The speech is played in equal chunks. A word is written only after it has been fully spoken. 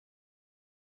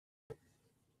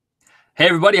Hey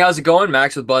everybody, how's it going?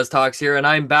 Max with BuzzTox here, and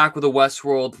I'm back with a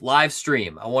Westworld live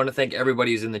stream. I want to thank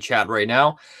everybody who's in the chat right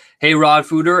now. Hey Rod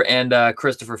Fooder and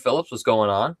Christopher Phillips, what's going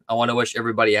on? I want to wish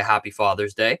everybody a happy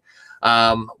Father's Day.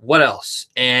 What else?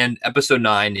 And episode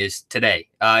 9 is today.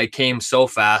 It came so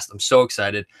fast. I'm so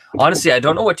excited. Honestly, I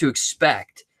don't know what to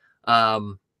expect. I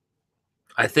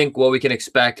think what we can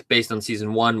expect based on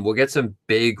season 1, we'll get some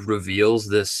big reveals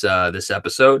this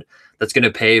episode. That's going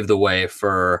to pave the way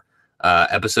for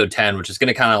episode 10, which is going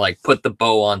to kind of like put the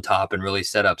bow on top and really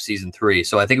set up season 3.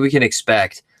 So I think we can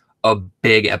expect a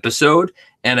big episode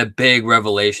and a big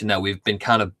revelation that we've been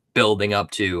kind of building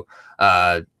up to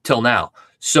till now.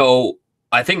 So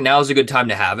I think now is a good time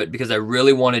to have it because I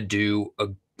really want to do a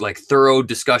thorough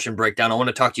discussion breakdown. I want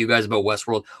to talk to you guys about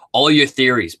Westworld, all your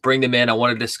theories, bring them in. I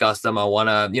want to discuss them. I want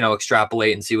to,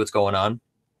 extrapolate and see what's going on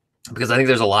because I think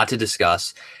there's a lot to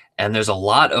discuss and there's a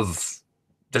lot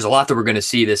that we're going to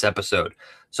see this episode.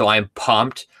 So I'm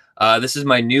pumped. This is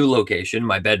my new location,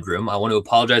 my bedroom. I want to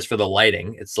apologize for the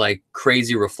lighting. It's like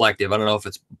crazy reflective. I don't know if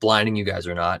it's blinding you guys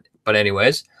or not, but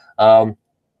anyways, but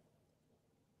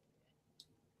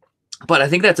I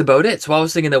think that's about it. So I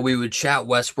was thinking that we would chat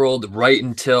Westworld right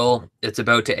until it's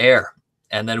about to air,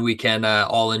 and then we can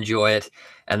all enjoy it.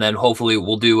 And then hopefully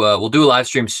we'll do a live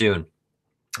stream soon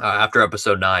after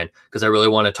episode 9, because I really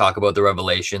want to talk about the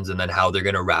revelations and then how they're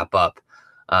going to wrap up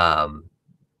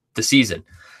the season.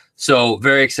 So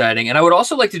very exciting. And I would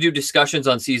also like to do discussions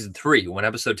on season 3. When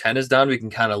episode 10 is done, we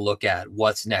can kind of look at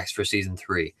what's next for season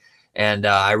 3. And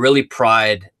I really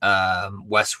pride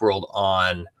Westworld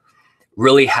on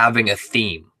really having a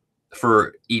theme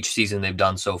for each season they've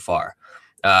done so far.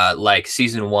 Like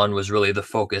season 1 was really the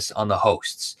focus on the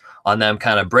hosts, on them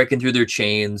kind of breaking through their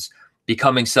chains,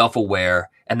 becoming self-aware.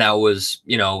 And that was,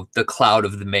 the cloud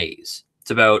of the maze. It's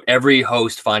about every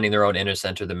host finding their own inner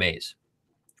center of the maze.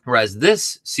 Whereas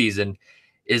this season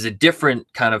is a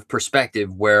different kind of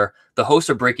perspective where the hosts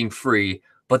are breaking free,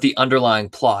 but the underlying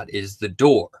plot is the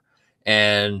door.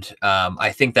 And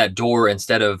I think that door,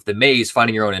 instead of the maze,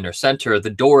 finding your own inner center, the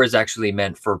door is actually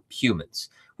meant for humans.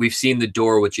 We've seen the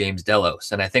door with James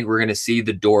Delos, and I think we're going to see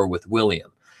the door with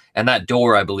William. And that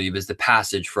door, I believe, is the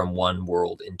passage from one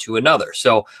world into another.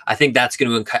 So I think that's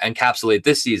going to encapsulate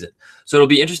this season. So it'll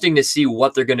be interesting to see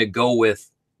what they're going to go with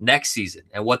next season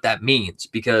and what that means,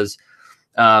 because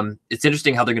it's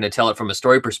interesting how they're going to tell it from a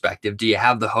story perspective. Do you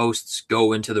have the hosts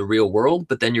go into the real world,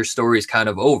 but then your story is kind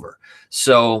of over?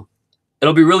 So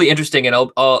it'll be really interesting, and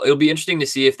it'll be interesting to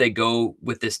see if they go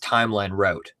with this timeline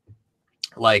route.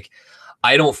 Like,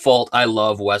 I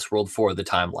love Westworld for the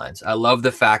timelines. I love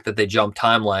the fact that they jump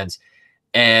timelines,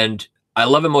 and I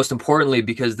love it most importantly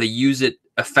because they use it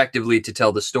effectively to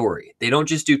tell the story. They don't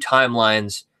just do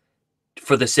timelines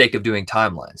for the sake of doing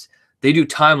timelines. They do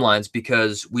timelines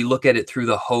because we look at it through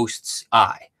the host's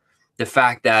eye. The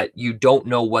fact that you don't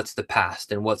know what's the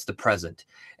past and what's the present.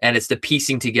 And it's the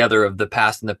piecing together of the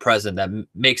past and the present that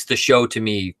makes the show, to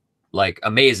me, like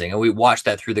amazing. And we watched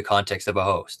that through the context of a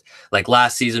host. Like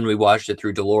last season, we watched it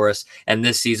through Dolores. And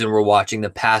this season, we're watching the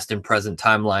past and present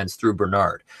timelines through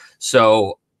Bernard.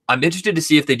 So I'm interested to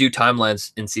see if they do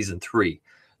timelines in season 3.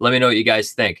 Let me know what you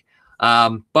guys think.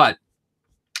 But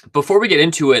before we get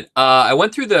into it, I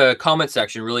went through the comment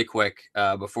section really quick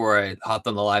before I hopped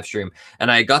on the live stream,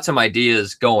 and I got some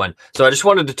ideas going. So I just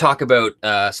wanted to talk about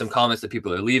some comments that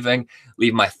people are leaving,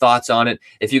 leave my thoughts on it.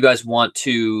 If you guys want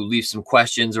to leave some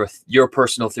questions or your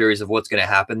personal theories of what's going to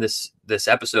happen this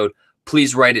episode,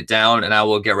 please write it down, and I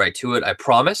will get right to it. I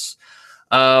promise.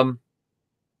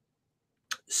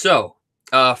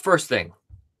 First thing,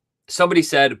 somebody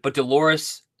said, but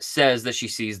Dolores says that she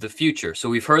sees the future. So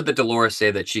we've heard that Dolores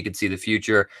say that she could see the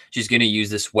future. She's going to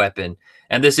use this weapon.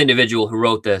 And this individual who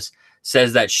wrote this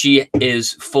says that she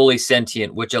is fully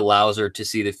sentient, which allows her to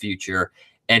see the future.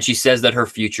 And she says that her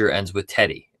future ends with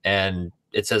Teddy. And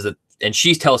it says that, and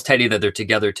she tells Teddy that they're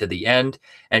together to the end.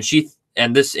 And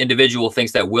this individual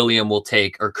thinks that William will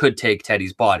take or could take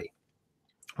Teddy's body.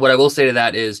 What I will say to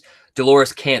that is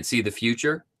Dolores can't see the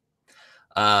future.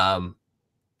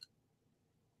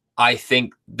 I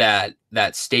think that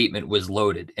statement was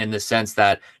loaded in the sense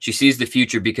that she sees the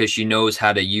future because she knows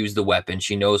how to use the weapon.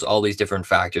 She knows all these different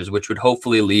factors, which would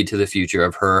hopefully lead to the future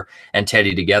of her and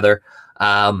Teddy together.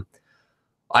 I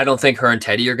don't think her and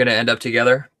Teddy are going to end up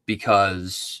together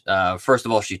because, first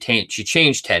of all, she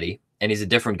changed Teddy, and he's a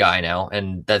different guy now.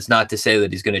 And that's not to say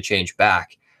that he's going to change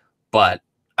back. But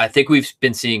I think we've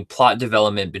been seeing plot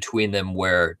development between them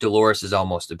where Dolores is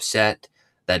almost upset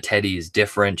that Teddy is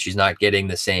different. She's not getting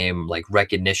the same like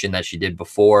recognition that she did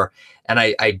before. And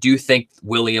I do think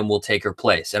William will take her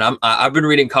place. And I've been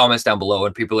reading comments down below,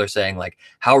 and people are saying like,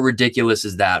 how ridiculous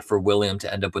is that for William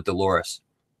to end up with Dolores?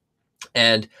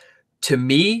 And to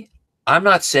me, I'm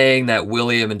not saying that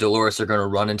William and Dolores are going to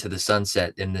run into the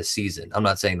sunset in this season. I'm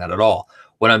not saying that at all.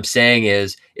 What I'm saying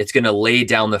is it's going to lay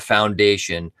down the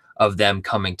foundation of them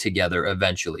coming together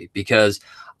eventually, because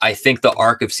I think the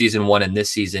arc of season 1 and this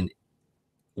season,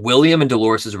 William and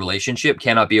Dolores' relationship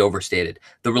cannot be overstated.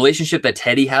 The relationship that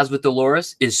Teddy has with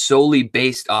Dolores is solely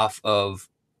based off of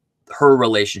her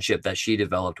relationship that she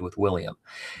developed with William.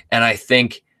 And I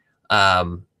think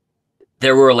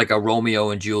there were like a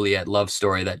Romeo and Juliet love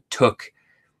story that took,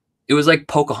 it was like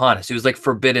Pocahontas. It was like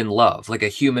forbidden love, like a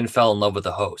human fell in love with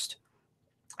a host.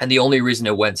 And the only reason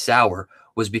it went sour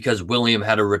was because William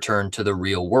had to return to the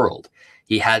real world.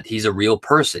 He's a real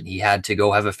person. He had to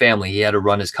go have a family. He had to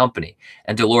run his company,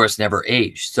 and Dolores never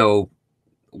aged. So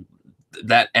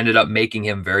that ended up making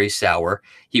him very sour.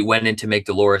 He went in to make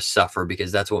Dolores suffer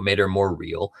because that's what made her more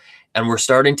real. And we're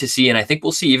starting to see, and I think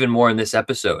we'll see even more in this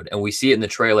episode, and we see it in the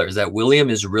trailer, is that William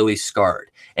is really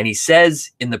scarred. And he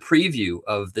says in the preview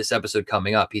of this episode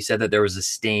coming up, he said that there was a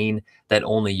stain that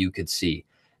only you could see.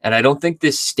 And I don't think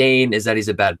this stain is that he's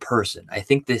a bad person. I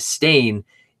think this stain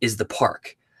is the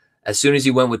park. As soon as he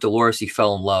went with Dolores, he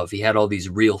fell in love. He had all these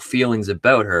real feelings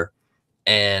about her,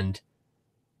 and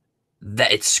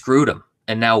that it screwed him.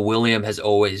 And now William has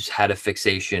always had a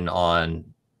fixation on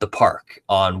the park,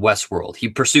 on Westworld. He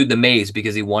pursued the maze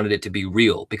because he wanted it to be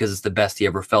real, because it's the best he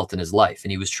ever felt in his life,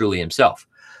 and he was truly himself.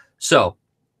 So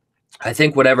I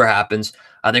think whatever happens,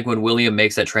 I think when William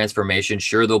makes that transformation,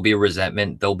 sure, there'll be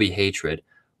resentment, there'll be hatred,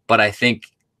 but I think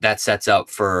that sets up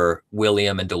for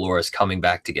William and Dolores coming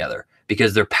back together,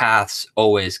 because their paths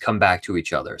always come back to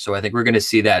each other. So I think we're going to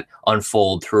see that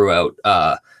unfold throughout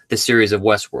the series of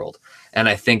Westworld. And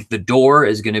I think the door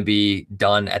is going to be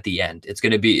done at the end. It's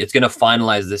going to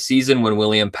finalize the season when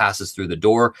William passes through the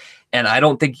door. And I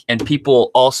don't think, and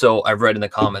people also, I've read in the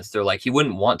comments, they're like, he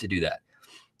wouldn't want to do that.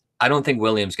 I don't think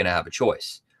William's going to have a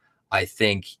choice. I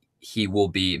think he will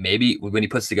be, maybe when he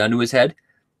puts the gun to his head,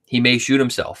 he may shoot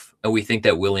himself. And we think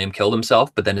that William killed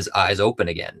himself, but then his eyes open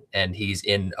again and he's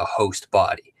in a host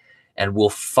body. And we'll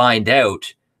find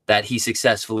out that he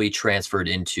successfully transferred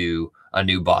into a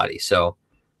new body. So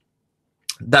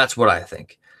that's what I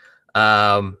think.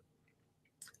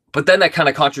 But then that kind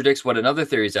of contradicts what another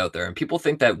theory is out there. And people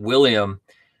think that William,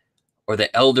 or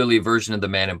the elderly version of the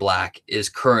Man in Black, is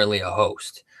currently a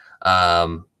host.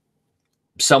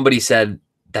 Somebody said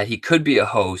that he could be a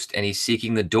host and he's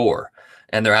seeking the door.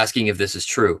 And they're asking if this is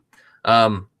true.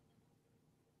 But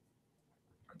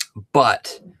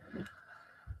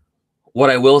what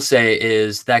I will say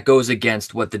is that goes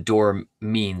against what the door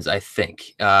means, I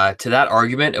think. To that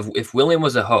argument, if William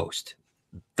was a host,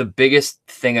 the biggest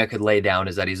thing I could lay down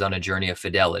is that he's on a journey of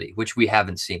fidelity, which we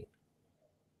haven't seen.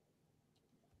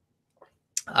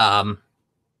 So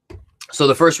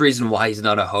the first reason why he's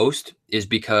not a host is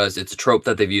because it's a trope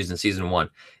that they've used in season 1.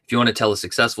 If you want to tell a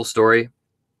successful story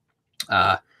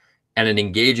and an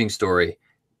engaging story,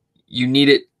 you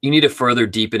need to further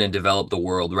deepen and develop the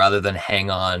world rather than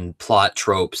hang on plot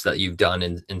tropes that you've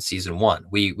done in season 1.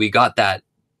 We got that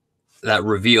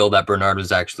reveal that Bernard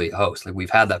was actually a host. Like, we've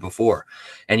had that before,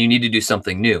 and you need to do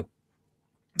something new.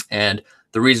 And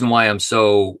the reason why I'm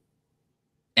so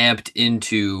amped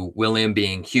into William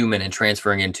being human and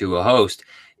transferring into a host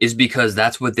is because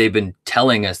that's what they've been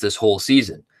telling us this whole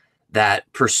season.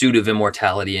 That pursuit of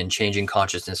immortality and changing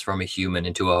consciousness from a human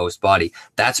into a host body.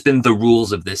 That's been the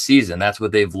rules of this season. That's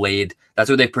what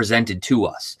they've presented to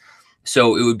us.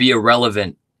 So it would be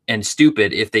irrelevant and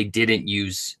stupid if they didn't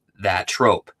use that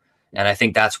trope. And I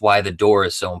think that's why the door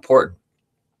is so important.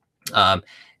 And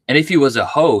if he was a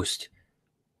host,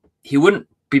 he wouldn't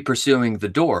be pursuing the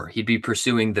door. He'd be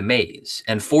pursuing the maze.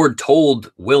 And Ford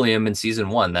told William in season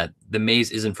 1 that the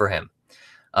maze isn't for him.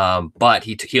 But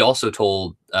he also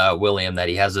told William that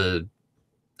he has a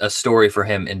story for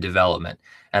him in development,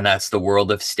 and that's the world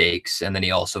of stakes. And then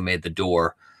he also made the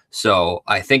door. So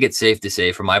I think it's safe to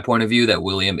say, from my point of view, that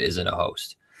William isn't a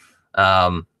host.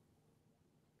 But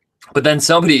then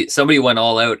somebody went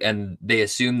all out and they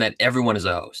assume that everyone is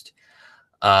a host,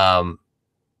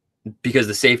 because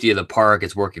the safety of the park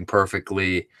is working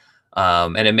perfectly.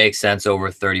 And it makes sense over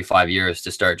 35 years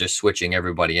to start just switching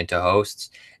everybody into hosts.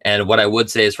 And what I would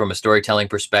say is, from a storytelling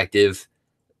perspective,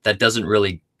 that doesn't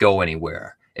really go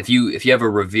anywhere. If you have a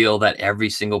reveal that every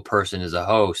single person is a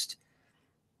host,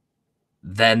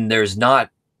 then there's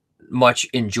not much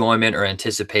enjoyment or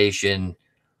anticipation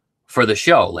for the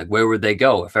show. Like, where would they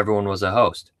go if everyone was a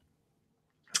host?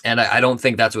 And I don't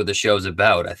think that's what the show's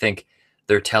about. I think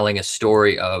they're telling a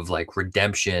story of like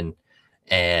redemption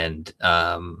and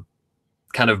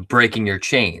kind of breaking your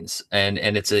chains. And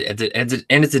it's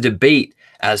a debate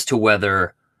as to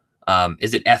whether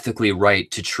is it ethically right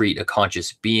to treat a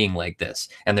conscious being like this?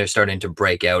 And they're starting to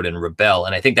break out and rebel.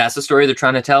 And I think that's the story they're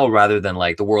trying to tell, rather than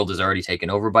like the world is already taken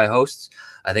over by hosts.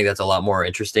 I think that's a lot more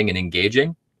interesting and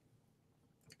engaging.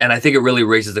 And I think it really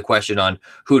raises the question on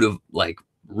who to like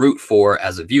root for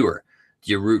as a viewer.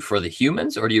 Do you root for the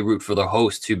humans, or do you root for the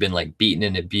hosts who've been like beaten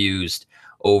and abused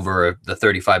over the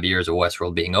 35 years of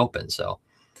Westworld being open? So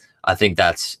I think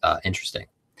that's interesting.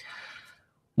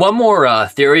 One more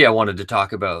theory I wanted to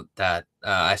talk about that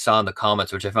I saw in the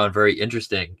comments, which I found very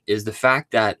interesting, is the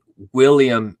fact that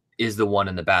William is the one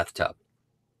in the bathtub.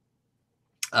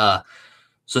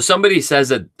 So somebody says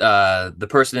that the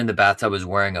person in the bathtub is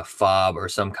wearing a fob or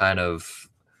some kind of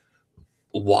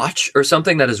watch or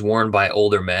something that is worn by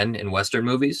older men in Western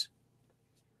movies.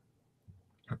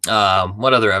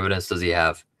 What other evidence does he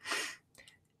have?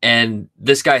 And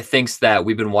this guy thinks that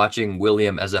we've been watching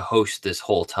William as a host this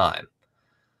whole time.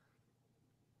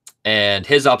 And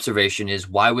his observation is,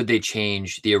 why would they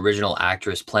change the original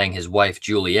actress playing his wife,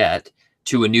 Juliet,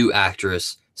 to a new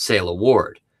actress, Selah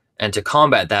Ward? And to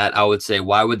combat that, I would say,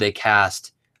 why would they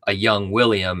cast a young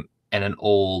William and an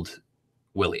old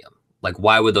William? Like,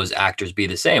 why would those actors be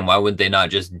the same? Why would they not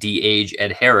just de-age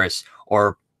Ed Harris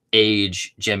or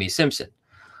age Jemmy Simpson?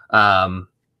 And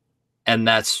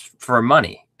that's for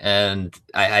money. And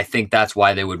I think that's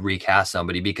why they would recast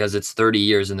somebody, because it's 30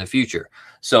 years in the future.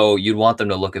 So you'd want them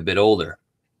to look a bit older.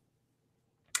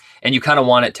 And you kind of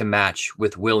want it to match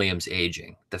with William's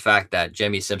aging. The fact that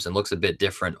Jemmy Simpson looks a bit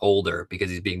different, older, because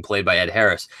he's being played by Ed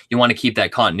Harris. You want to keep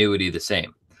that continuity the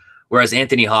same. Whereas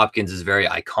Anthony Hopkins is very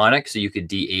iconic, so you could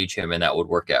de-age him and that would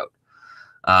work out.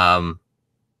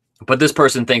 But this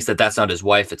person thinks that that's not his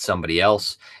wife, it's somebody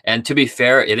else. And to be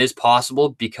fair, it is possible,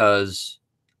 because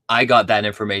I got that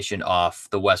information off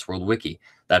the Westworld wiki,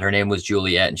 that her name was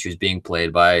Juliet and she was being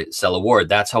played by Selah Ward.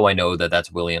 That's how I know that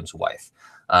that's William's wife.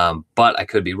 But I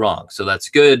could be wrong. So that's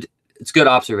good. It's good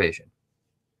observation.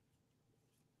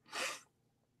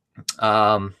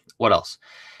 What else?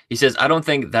 He says, I don't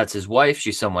think that's his wife.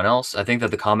 She's someone else. I think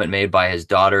that the comment made by his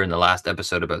daughter in the last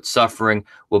episode about suffering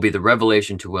will be the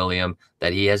revelation to William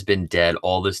that he has been dead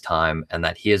all this time and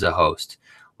that he is a host.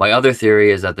 My other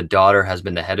theory is that the daughter has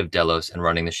been the head of Delos and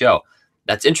running the show.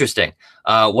 That's interesting.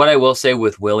 What I will say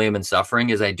with William and suffering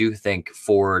is I do think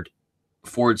Ford's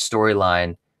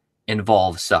storyline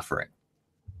involves suffering.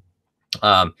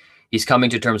 He's coming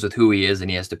to terms with who he is, and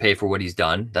he has to pay for what he's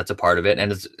done. That's a part of it.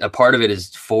 And a part of it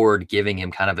is Ford giving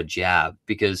him kind of a jab,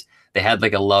 because they had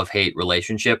like a love-hate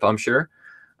relationship, I'm sure.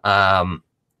 But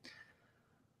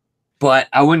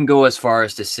I wouldn't go as far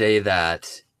as to say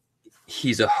that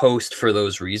he's a host for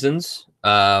those reasons.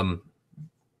 But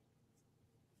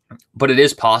it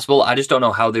is possible. I just don't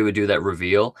know how they would do that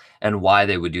reveal and why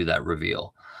they would do that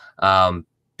reveal.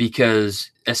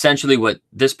 Because essentially what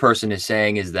this person is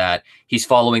saying is that he's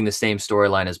following the same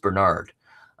storyline as Bernard.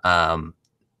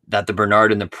 That the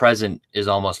Bernard in the present is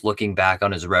almost looking back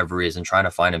on his reveries and trying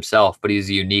to find himself, but he's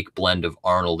a unique blend of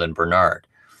Arnold and Bernard.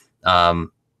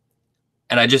 And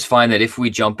I just find that if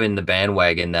we jump in the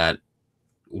bandwagon that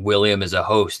William is a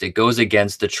host, it goes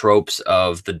against the tropes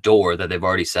of the door that they've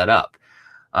already set up.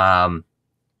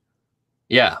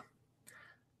 Yeah.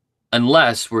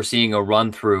 Unless we're seeing a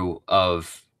run through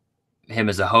of him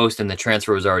as a host and the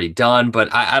transfer was already done, but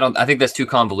I think that's too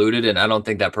convoluted, and I don't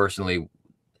think that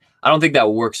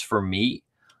works for me.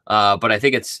 But I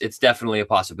think it's definitely a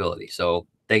possibility. So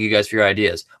thank you guys for your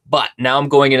ideas. But now I'm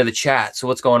going into the chat. So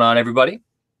what's going on, everybody?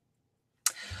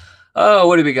 Oh,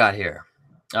 what do we got here?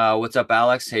 What's up,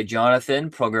 Alex? Hey, Jonathan,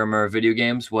 programmer of video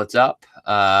games. What's up?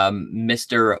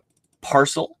 Mr.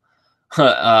 Parcel,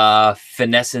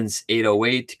 Finessence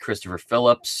 808, Christopher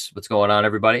Phillips. What's going on,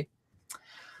 everybody?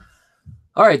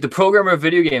 All right, the programmer of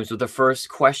video games with the first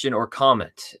question or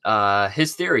comment.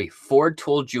 His theory: Ford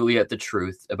told Juliet the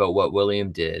truth about what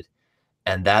William did,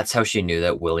 and that's how she knew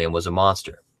that William was a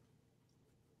monster.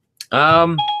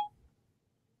 Okay.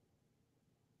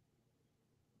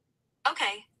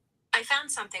 I found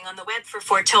something on the web for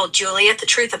Ford told Juliet the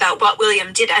truth about what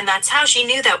William did, and that's how she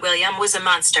knew that William was a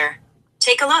monster.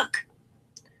 Take a look.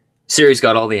 Siri's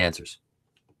got all the answers.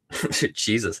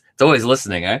 Jesus, it's always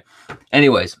listening, eh?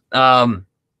 Anyways,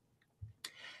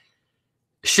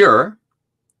 sure,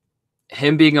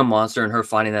 him being a monster and her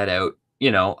finding that out,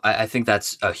 you know, I think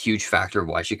that's a huge factor of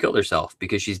why she killed herself,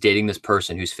 because she's dating this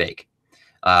person who's fake.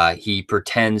 He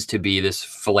pretends to be this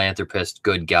philanthropist,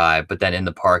 good guy, but then in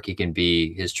the park, he can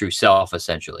be his true self,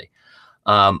 essentially.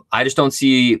 I just don't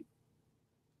see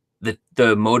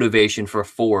the motivation for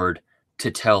Ford to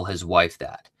tell his wife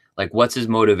that. Like, what's his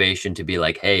motivation to be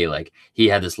like, hey, like, he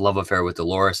had this love affair with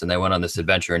Dolores and they went on this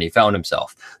adventure and he found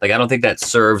himself. Like, I don't think that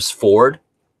serves Ford.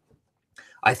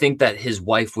 I think that his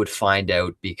wife would find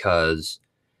out because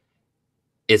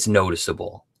it's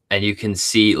noticeable. And you can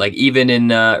see, like, even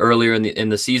in earlier in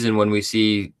the season when we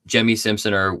see Jemmy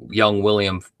Simpson or young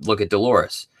William look at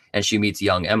Dolores and she meets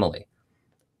young Emily,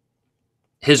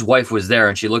 his wife was there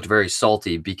and she looked very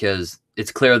salty because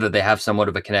it's clear that they have somewhat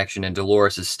of a connection and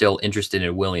Dolores is still interested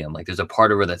in William. Like, there's a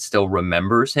part of her that still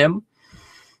remembers him.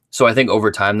 So I think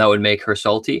over time that would make her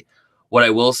salty. What I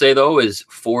will say, though, is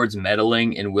Ford's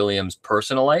meddling in William's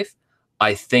personal life,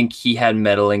 I think he had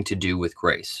meddling to do with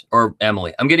Grace or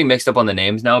Emily. I'm getting mixed up on the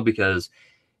names now because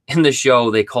in the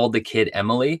show they called the kid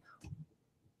Emily,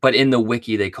 but in the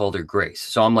wiki they called her Grace.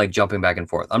 So I'm like jumping back and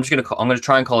forth. I'm gonna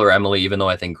try and call her Emily, even though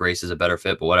I think Grace is a better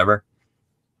fit, but whatever.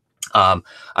 I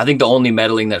think the only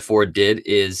meddling that Ford did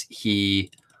is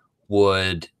he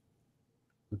would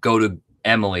go to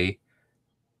Emily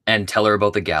and tell her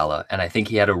about the gala. And I think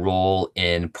he had a role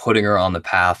in putting her on the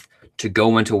path to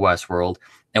go into Westworld.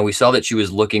 And we saw that she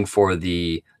was looking for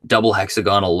the double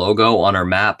hexagonal logo on her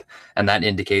map. And that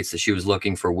indicates that she was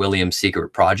looking for William's secret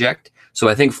project. So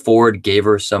I think Ford gave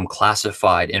her some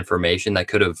classified information that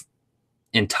could have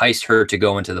enticed her to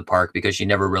go into the park because she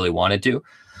never really wanted to.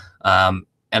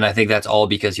 And I think that's all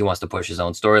because he wants to push his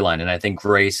own storyline. And I think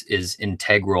Grace is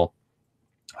integral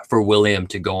for William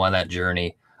to go on that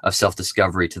journey of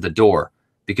self-discovery to the door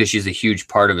because she's a huge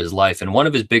part of his life. And one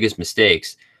of his biggest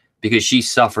mistakes, because she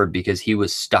suffered because he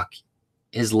was stuck.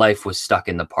 His life was stuck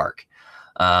in the park.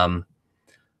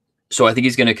 So I think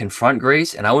he's going to confront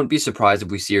Grace, and I wouldn't be surprised if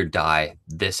we see her die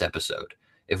this episode.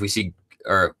 If we see,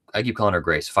 or I keep calling her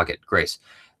Grace. Fuck it, Grace.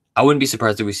 I wouldn't be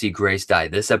surprised if we see Grace die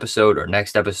this episode or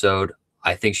next episode.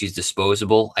 I think she's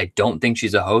disposable. I don't think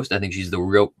she's a host. I think she's the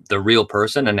real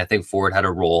person, and I think Ford had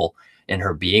a role in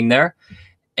her being there.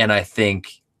 And I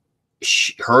think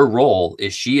her role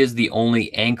is she is the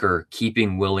only anchor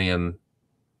keeping William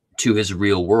to his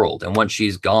real world. And once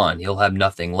she's gone, he'll have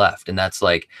nothing left. And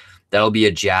that'll be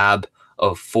a jab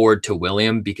of Ford to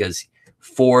William because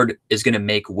Ford is going to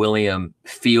make William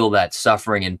feel that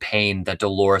suffering and pain that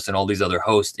Dolores and all these other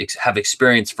hosts have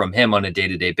experienced from him on a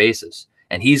day-to-day basis.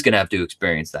 And he's going to have to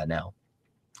experience that now.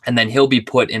 And then he'll be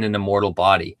put in an immortal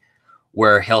body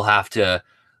where he'll have to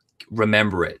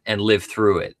remember it and live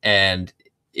through it. And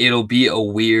it'll be a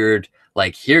weird,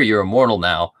 like, here, you're immortal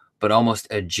now, but almost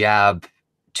a jab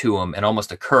to him and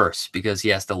almost a curse because he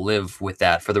has to live with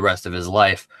that for the rest of his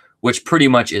life, which pretty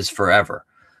much is forever.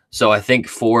 So I think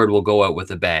Ford will go out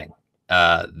with a bang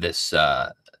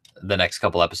the next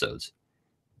couple episodes.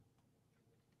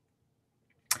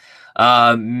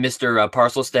 Mr.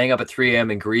 Parcel staying up at 3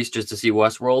 a.m. in Greece just to see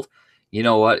Westworld. You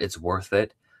know what? It's worth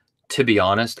it. To be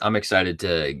honest, I'm excited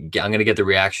I'm going to get the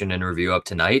reaction and review up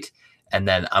tonight. And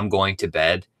then I'm going to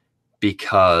bed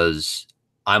because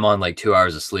I'm on like 2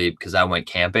 hours of sleep because I went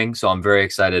camping. So I'm very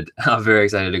excited. I'm very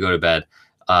excited to go to bed.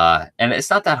 And it's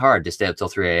not that hard to stay up till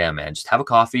 3 a.m., man. Just have a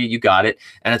coffee. You got it.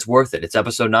 And it's worth it. It's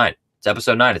episode 9. It's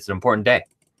episode 9. It's an important day.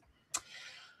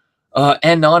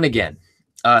 And on again.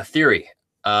 Theory.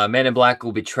 Man in Black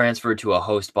will be transferred to a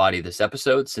host body this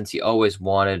episode since he always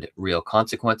wanted real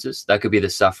consequences. That could be the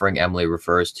suffering Emily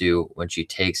refers to when she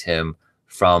takes him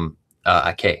from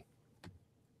Ake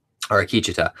or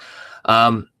Akichita.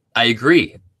 I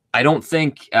agree. I don't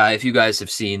think if you guys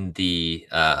have seen the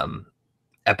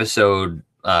episode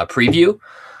preview,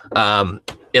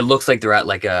 it looks like they're at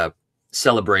like a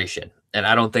celebration. And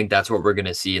I don't think that's what we're going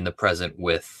to see in the present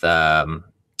with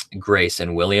Grace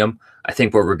and William. I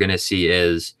think what we're going to see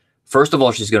is, first of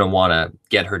all, she's going to want to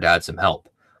get her dad some help.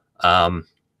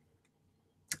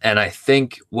 And I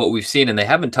think what we've seen, and they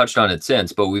haven't touched on it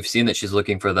since, but we've seen that she's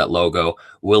looking for that logo,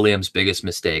 William's biggest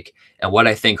mistake. And what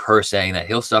I think her saying that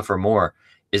he'll suffer more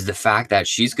is the fact that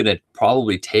she's going to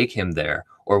probably take him there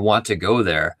or want to go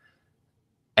there.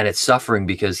 And it's suffering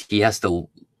because he has to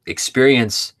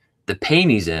experience the pain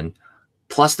he's in,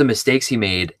 plus the mistakes he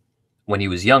made when he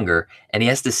was younger. And he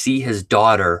has to see his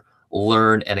daughter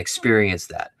learn and experience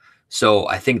that. So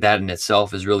I think that in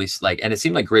itself is really like, and it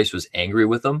seemed like Grace was angry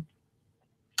with him.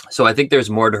 So I think there's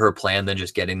more to her plan than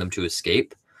just getting them to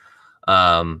escape.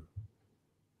 Yeah,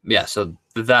 so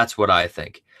that's what I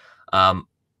think.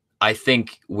 I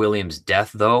think William's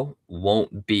death, though,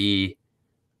 won't be,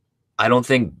 I don't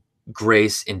think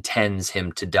Grace intends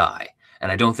him to die.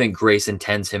 And I don't think Grace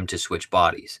intends him to switch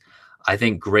bodies. I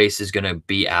think Grace is going to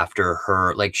be after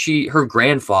her. Like her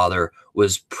grandfather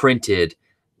was printed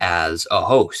as a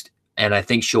host And I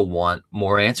think she'll want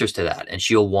more answers to that, and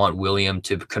she'll want William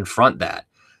to confront that.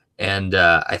 And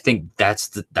I think that's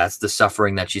the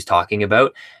suffering that she's talking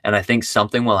about. And I think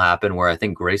something will happen where I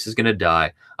think Grace is going to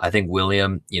die. I think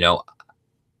William,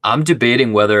 I'm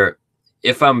debating whether,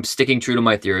 if I'm sticking true to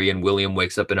my theory and William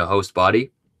wakes up in a host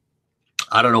body,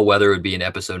 I don't know whether it would be in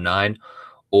episode 9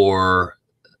 or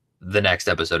the next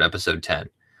episode, episode 10,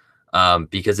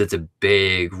 because it's a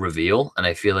big reveal. And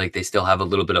I feel like they still have a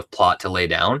little bit of plot to lay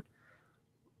down,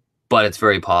 but it's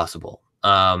very possible.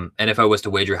 And if I was to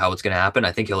wager how it's going to happen,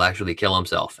 I think he'll actually kill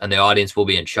himself, and the audience will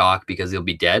be in shock because he'll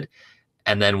be dead.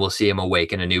 And then we'll see him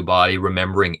awake in a new body,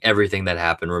 remembering everything that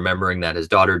happened, remembering that his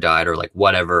daughter died, or like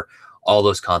whatever, all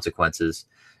those consequences.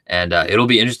 And it'll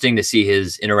be interesting to see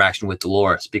his interaction with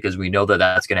Dolores, because we know that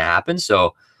that's going to happen.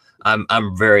 So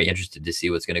I'm very interested to see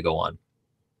what's going to go on.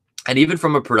 And even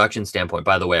from a production standpoint,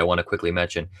 by the way, I want to quickly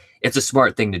mention, it's a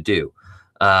smart thing to do.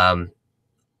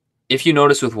 If you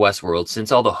notice with Westworld,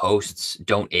 since all the hosts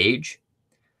don't age,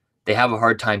 they have a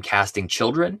hard time casting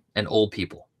children and old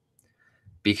people.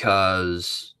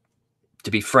 Because,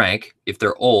 to be frank, if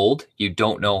they're old, you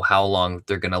don't know how long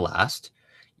they're going to last.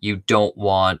 You don't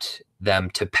want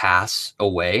them to pass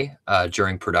away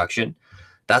during production.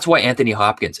 That's why Anthony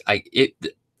Hopkins,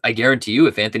 I guarantee you,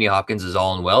 if Anthony Hopkins is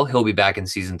all in well, he'll be back in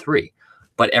season 3.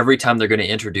 But every time they're going to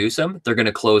introduce him, they're going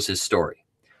to close his story.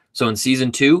 So in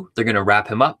season 2, they're going to wrap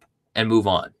him up and move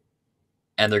on.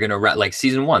 And they're going to, like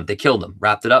season 1, they killed him,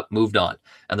 wrapped it up, moved on.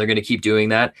 And they're going to keep doing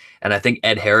that. And I think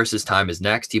Ed Harris's time is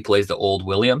next. He plays the old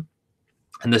William.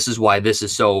 And this is why this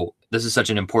is such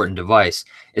an important device,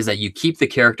 is that you keep the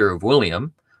character of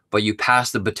William, but you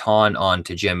pass the baton on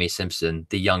to Jemmy Simpson,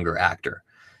 the younger actor.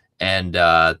 And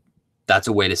that's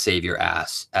a way to save your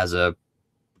ass as a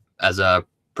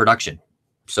production.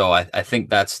 So I think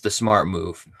that's the smart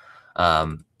move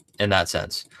in that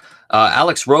sense.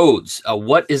 Alex Rhodes,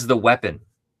 what is the weapon?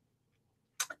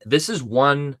 This is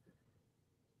one,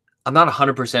 I'm not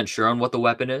 100% sure on what the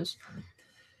weapon is,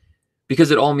 because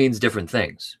it all means different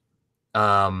things.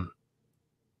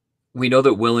 We know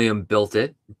that William built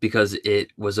it because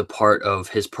it was a part of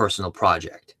his personal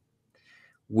project.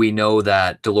 We know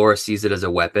that Dolores sees it as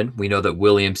a weapon. We know that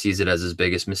William sees it as his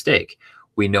biggest mistake.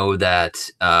 We know that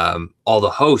all the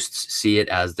hosts see it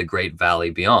as the Great Valley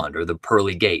Beyond, or the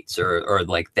Pearly Gates, or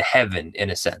like the heaven in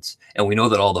a sense. And we know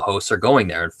that all the hosts are going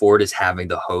there, and Ford is having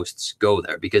the hosts go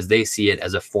there because they see it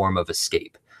as a form of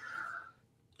escape.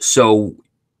 So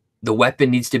the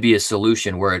weapon needs to be a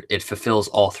solution where it fulfills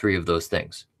all 3 of those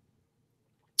things.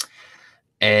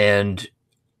 And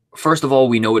first of all,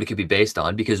 we know what it could be based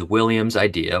on, because William's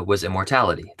idea was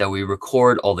immortality, that we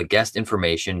record all the guest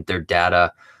information, their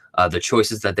data, the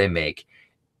choices that they make,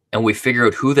 and we figure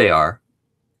out who they are,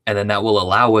 and then that will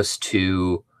allow us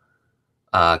to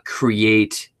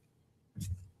create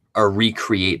or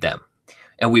recreate them.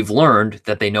 And we've learned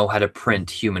that they know how to print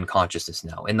human consciousness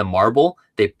now. In the Marble,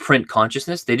 they print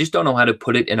consciousness. They just don't know how to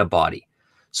put it in a body.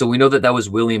 So we know that that was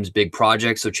William's big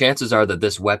project. So chances are that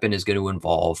this weapon is going to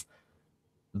involve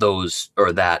those,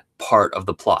 or that part of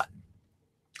the plot.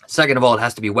 Second of all, it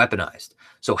has to be weaponized.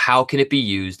 So how can it be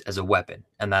used as a weapon?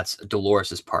 And that's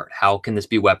Dolores's part. How can this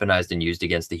be weaponized and used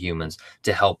against the humans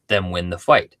to help them win the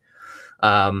fight?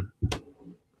 And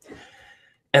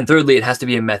thirdly, it has to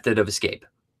be a method of escape.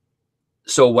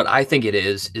 So what I think it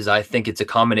is I think it's a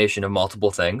combination of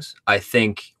multiple things. I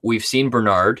think we've seen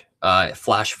Bernard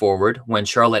flash forward when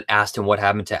Charlotte asked him what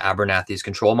happened to Abernathy's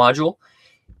control module.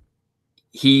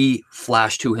 He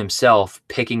flashed to himself,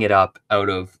 picking it up out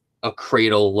of a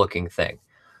cradle-looking thing.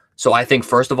 So I think,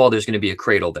 first of all, there's going to be a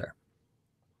cradle there.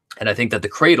 And I think that the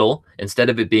cradle, instead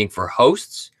of it being for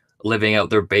hosts living out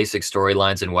their basic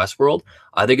storylines in Westworld,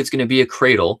 I think it's going to be a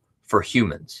cradle for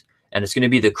humans. And it's going to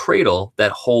be the cradle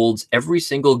that holds every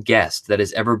single guest that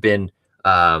has ever been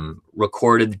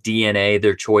recorded, DNA,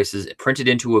 their choices, printed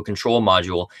into a control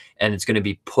module, and it's going to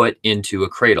be put into a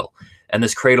cradle. And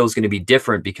this cradle is going to be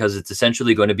different because it's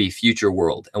essentially going to be future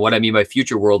world. And what I mean by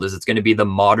future world is it's going to be the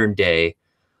modern day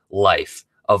life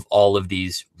of all of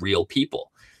these real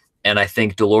people. And I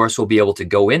think Dolores will be able to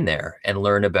go in there and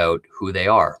learn about who they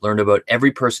are, learn about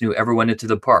every person who ever went into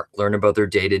the park, learn about their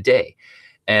day-to-day.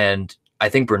 And I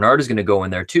think Bernard is going to go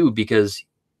in there too, because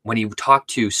when he talked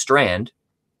to Strand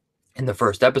in the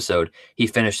first episode, he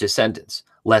finished his sentence,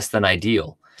 less than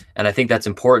ideal. And I think that's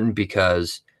important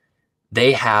because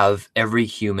they have every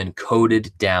human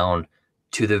coded down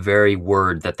to the very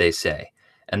word that they say.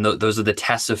 And those are the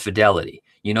tests of fidelity.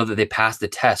 You know that they pass the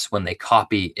tests when they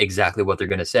copy exactly what they're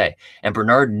going to say. And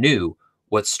Bernard knew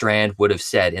what Strand would have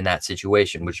said in that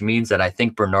situation, which means that I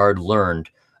think Bernard learned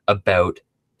about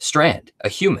Strand, a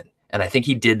human. And I think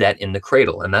he did that in the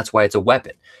cradle, and that's why it's a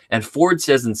weapon. And Ford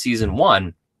says in season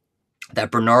 1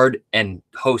 that Bernard and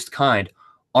host Kind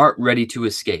aren't ready to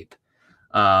escape.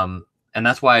 And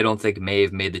that's why I don't think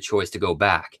Maeve made the choice to go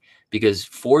back, because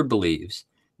Ford believes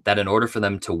that in order for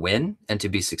them to win and to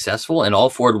be successful, and all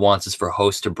Ford wants is for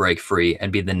host to break free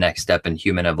and be the next step in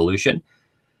human evolution,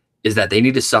 is that they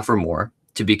need to suffer more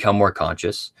to become more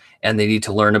conscious, and they need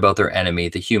to learn about their enemy,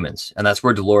 the humans. And that's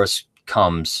where Dolores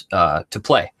comes to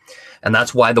play. And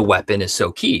that's why the weapon is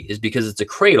so key, is because it's a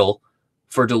cradle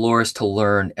for Dolores to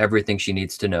learn everything she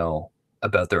needs to know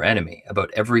about their enemy,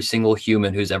 about every single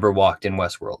human who's ever walked in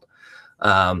Westworld.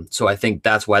 So I think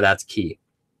that's why that's key.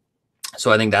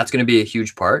 So I think that's going to be a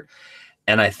huge part.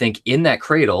 And I think in that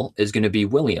cradle is going to be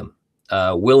William,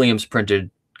 William's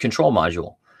printed control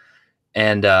module.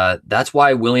 And that's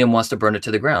why William wants to burn it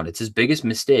to the ground. It's his biggest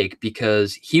mistake,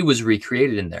 because he was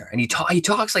recreated in there. And he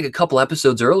talks like a couple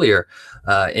episodes earlier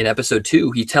in episode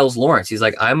 2. He tells Lawrence, he's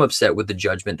like, I'm upset with the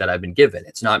judgment that I've been given.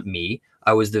 It's not me.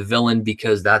 I was the villain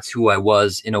because that's who I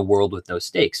was in a world with no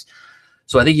stakes.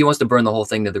 So I think he wants to burn the whole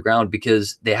thing to the ground,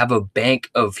 because they have a bank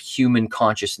of human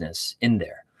consciousness in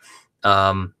there.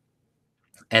 And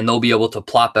they'll be able to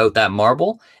plop out that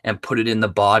marble and put it in the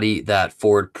body that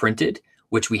Ford printed,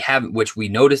 which we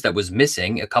noticed that was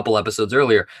missing a couple episodes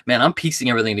earlier. Man, I'm piecing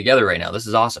everything together right now. This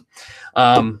is awesome.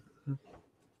 But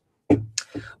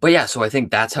yeah, so I think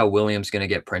that's how William's going to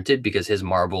get printed, because his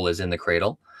marble is in the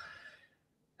cradle.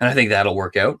 And I think that'll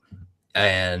work out.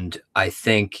 And I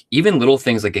think even little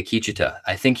things like Akichita,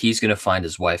 I think he's going to find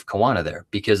his wife Kawana there,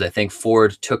 because I think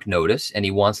Ford took notice and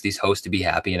he wants these hosts to be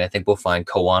happy. And I think we'll find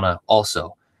Kawana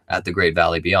also at the Great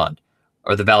Valley Beyond,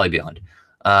 or the Valley Beyond.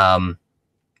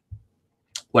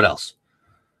 What else?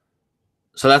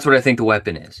 So that's what I think the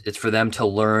weapon is. It's for them to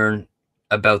learn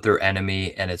about their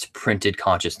enemy and its printed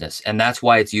consciousness. And that's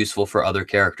why it's useful for other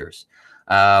characters.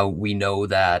 We know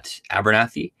that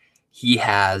Abernathy, he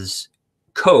has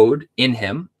code in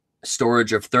him,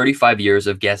 storage of 35 years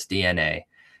of guest DNA.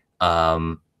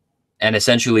 And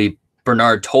essentially,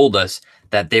 Bernard told us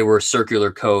that they were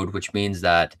circular code, which means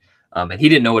that, and he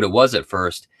didn't know what it was at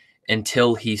first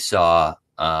until he saw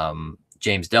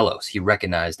James Delos. He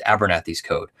recognized Abernathy's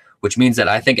code, which means that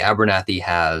I think Abernathy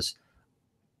has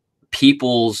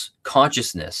people's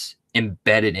consciousness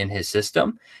embedded in his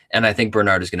system. And I think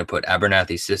Bernard is going to put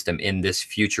Abernathy's system in this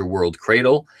future world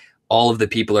cradle. All of the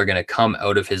people are going to come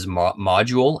out of his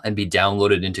module and be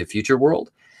downloaded into future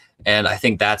world. And I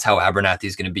think that's how Abernathy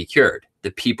is going to be cured.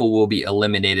 The people will be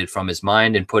eliminated from his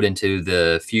mind and put into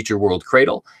the future world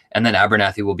cradle. And then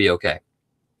Abernathy will be okay.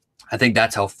 I think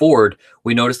that's how Ford,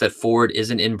 we noticed that Ford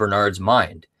isn't in Bernard's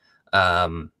mind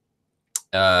in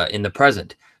the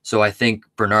present. So I think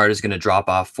Bernard is going to drop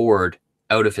off Ford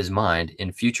out of his mind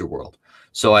in future world.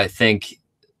 So I think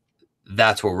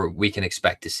that's what we can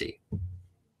expect to see.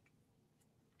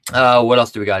 What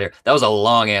else do we got here? That was a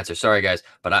long answer. Sorry, guys.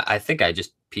 But I think I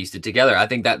just pieced it together. I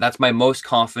think that's my most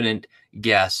confident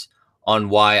guess on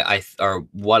why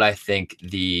what I think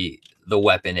the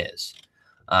weapon is.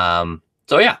 So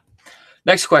yeah.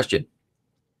 Next question.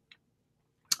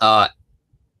 And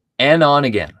on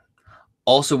again.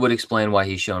 Also would explain why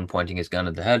he's shown pointing his gun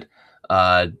at the head.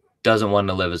 Doesn't want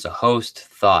to live as a host.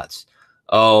 Thoughts.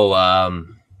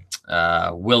 William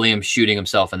shooting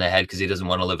himself in the head because he doesn't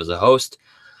want to live as a host.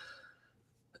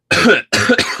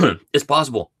 It's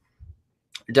possible.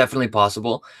 Definitely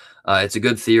possible. It's a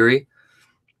good theory.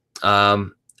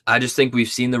 I just think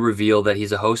we've seen the reveal that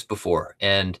he's a host before,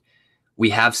 and we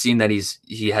have seen that he's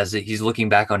looking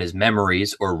back on his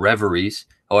memories or reveries,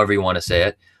 however you want to say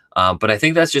it. But I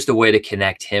think that's just a way to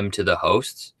connect him to the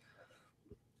hosts.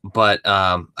 But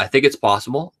I think it's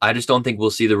possible. I just don't think we'll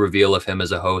see the reveal of him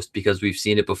as a host, because we've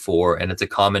seen it before, and it's a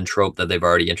common trope that they've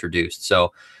already introduced.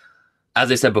 So as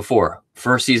I said before,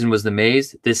 first season was the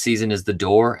maze, this season is the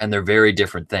door, and they're very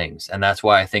different things. And that's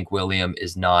why I think William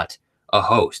is not a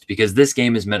host, because this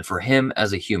game is meant for him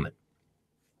as a human.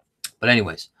 But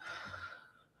anyways,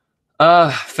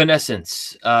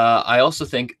 Finessence. I also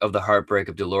think of the heartbreak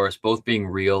of Dolores both being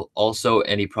real also,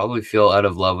 and he probably fell out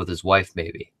of love with his wife,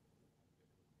 maybe.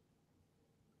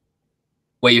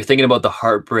 Wait, you're thinking about the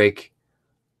heartbreak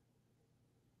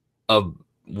of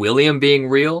William being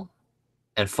real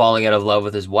and falling out of love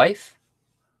with his wife?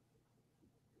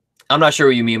 I'm not sure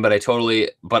what you mean,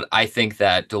 but I think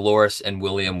that Dolores and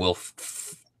William will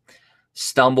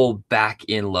stumble back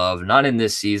in love, not in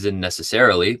this season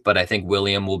necessarily, but I think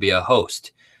William will be a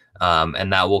host.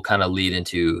 And that will kind of lead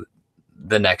into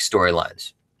the next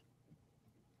storylines.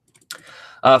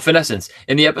 Finessence.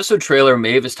 In the episode trailer,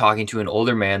 Maeve is talking to an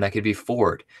older man that could be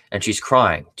Ford, and she's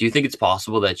crying. Do you think it's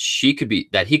possible that he could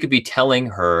be telling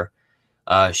her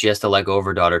she has to let go of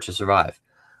her daughter to survive?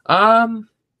 I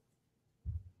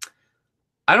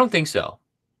don't think so.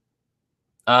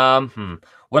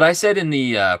 What I said in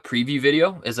the preview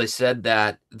video is I said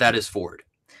that is Ford.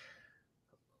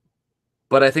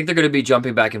 But I think they're going to be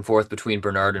jumping back and forth between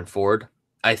Bernard and Ford.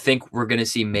 I think we're going to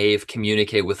see Maeve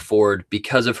communicate with Ford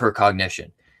because of her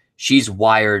cognition. She's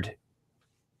wired,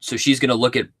 so she's going to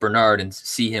look at Bernard and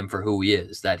see him for who he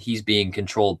is, that he's being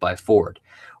controlled by Ford.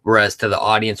 Whereas to the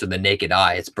audience with the naked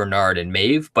eye, it's Bernard and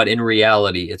Maeve, but in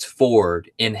reality, it's Ford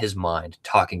in his mind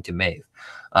talking to Maeve.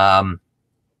 And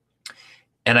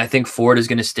I think Ford is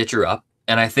going to stitch her up.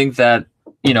 And I think that,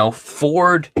 you know,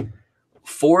 Ford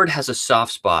has a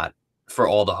soft spot for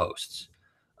all the hosts.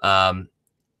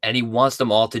 And he wants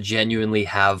them all to genuinely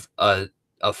have a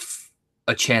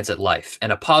chance at life,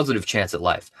 and a positive chance at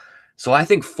life. So I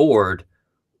think Ford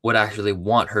would actually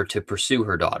want her to pursue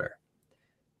her daughter,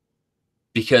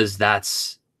 because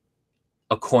that's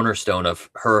a cornerstone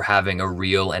of her having a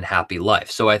real and happy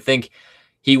life. So I think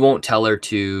he won't tell her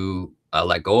to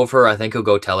let go of her. I think he'll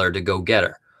go tell her to go get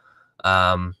her.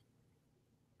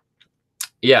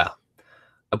 Yeah.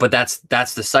 But that's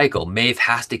the cycle. Maeve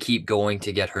has to keep going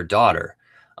to get her daughter.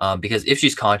 Because if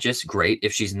she's conscious, great.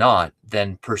 If she's not,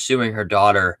 then pursuing her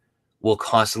daughter will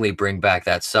constantly bring back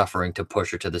that suffering to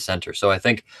push her to the center. So I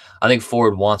think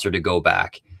Ford wants her to go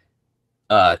back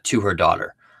to her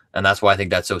daughter. And that's why I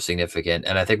think that's so significant.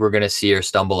 And I think we're going to see her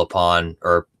stumble upon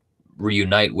or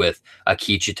reunite with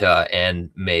Akichita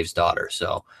and Maeve's daughter.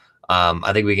 So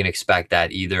I think we can expect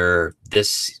that either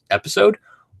this episode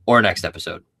or next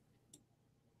episode.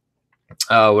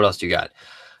 What else do you got?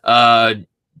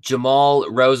 Jamal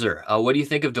Rouser, what do you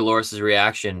think of Dolores'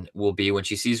 reaction will be when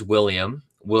she sees William?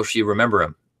 Will she remember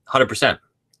him? 100%.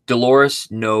 Dolores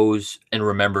knows and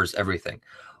remembers everything.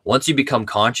 Once you become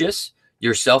conscious,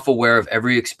 you're self-aware of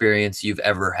every experience you've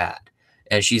ever had,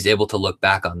 and she's able to look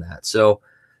back on that. So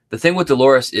the thing with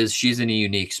Dolores is she's in a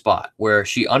unique spot where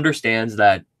she understands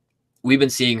that we've been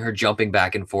seeing her jumping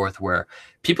back and forth, where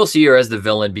people see her as the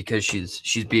villain because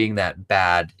she's being that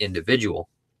bad individual.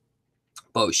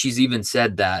 But she's even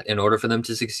said that in order for them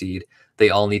to succeed, they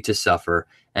all need to suffer,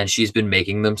 and she's been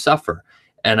making them suffer.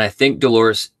 And I think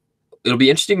Dolores, it'll be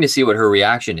interesting to see what her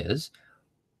reaction is.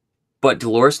 But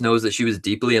Dolores knows that she was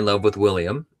deeply in love with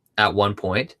William at one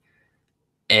point,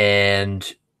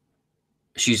 and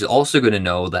she's also going to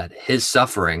know that his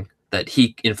suffering that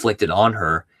he inflicted on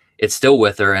her, it's still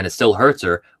with her and it still hurts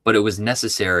her, but it was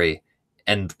necessary,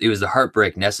 and it was the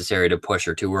heartbreak necessary to push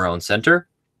her to her own center.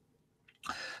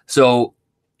 So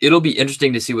it'll be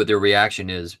interesting to see what their reaction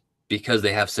is, because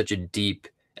they have such a deep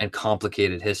and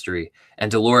complicated history. And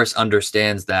Dolores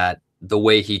understands that the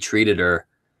way he treated her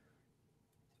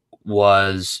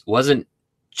wasn't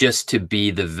just to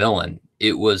be the villain.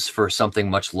 It was for something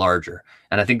much larger.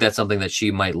 And I think that's something that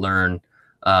she might learn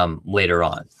later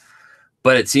on.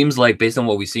 But it seems like, based on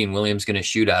what we've seen, William's going to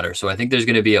shoot at her. So I think there's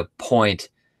going to be a point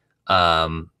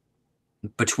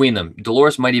between them.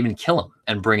 Dolores might even kill him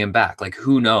and bring him back. Like,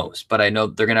 who knows? But I know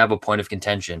they're going to have a point of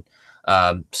contention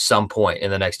some point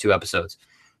in the next 2 episodes.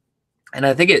 And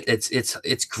I think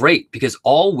it's great, because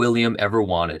all William ever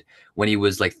wanted when he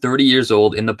was like 30 years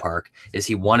old in the park is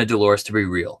he wanted Dolores to be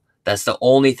real. That's the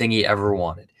only thing he ever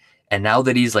wanted. And now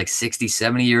that he's like 60,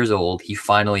 70 years old, he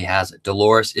finally has it.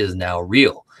 Dolores is now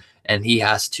real, and he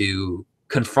has to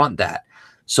confront that.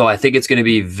 So I think it's going to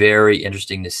be very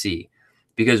interesting to see,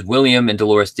 because William and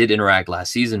Dolores did interact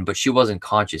last season, but she wasn't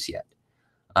conscious yet.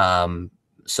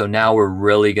 So now we're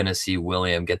really going to see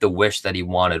William get the wish that he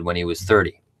wanted when he was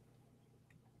 30.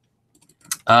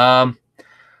 Andy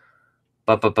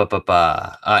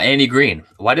Green,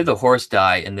 why did the horse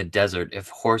die in the desert if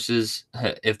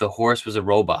the horse was a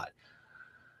robot?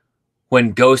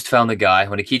 When Ghost found the guy,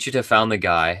 when Akichita found the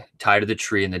guy tied to the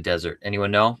tree in the desert,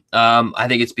 anyone know? I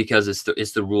think it's because it's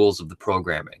the rules of the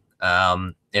programming.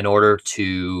 In order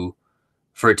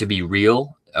for it to be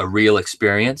real, a real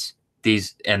experience,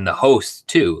 and the hosts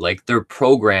too, like, they're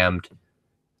programmed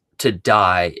to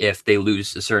die if they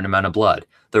lose a certain amount of blood.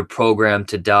 They're programmed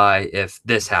to die if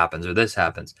this happens or this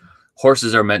happens.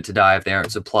 Horses are meant to die if they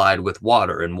aren't supplied with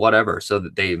water and whatever, so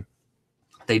that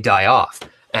they die off.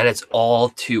 And it's all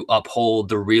to uphold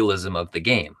the realism of the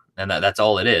game. And that's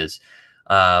all it is.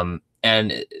 And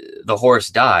the horse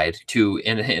died to,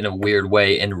 in a weird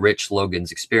way, enrich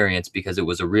Logan's experience, because it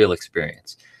was a real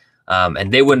experience. And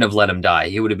they wouldn't have let him die.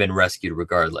 He would have been rescued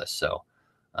regardless. So,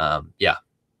 yeah.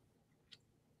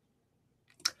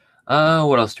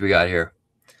 What else do we got here?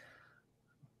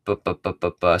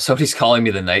 Somebody's calling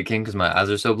me the Night King because my eyes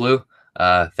are so blue.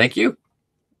 Thank you.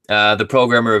 The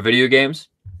programmer of video games.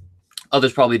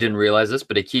 Others probably didn't realize this,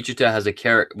 but Akichita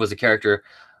was a character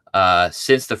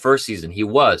since the first season. He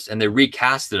was, and they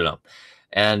recasted him.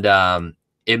 And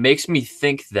it makes me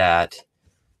think that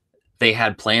they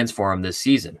had plans for him this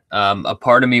season. A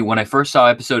part of me, when I first saw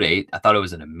episode 8, I thought it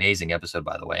was an amazing episode,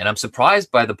 by the way. And I'm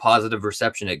surprised by the positive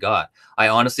reception it got. I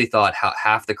honestly thought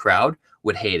half the crowd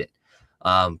would hate it.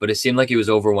 But it seemed like it was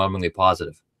overwhelmingly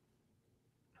positive.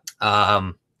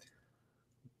 But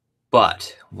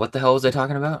what the hell was I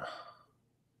talking about?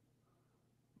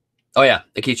 Oh yeah,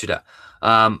 Akichita.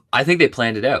 I think they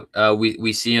planned it out.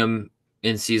 We see him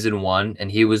in season 1,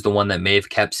 and he was the one that Maeve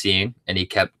kept seeing, and he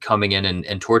kept coming in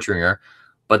and torturing her.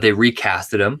 But they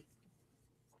recasted him,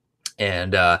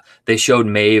 and they showed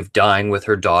Maeve dying with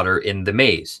her daughter in the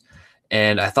maze.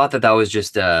 And I thought that was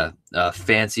just a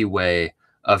fancy way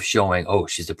of showing, oh,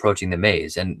 she's approaching the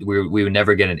maze, and we would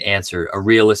never get an answer, a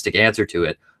realistic answer to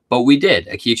it. But we did.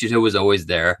 Akichita was always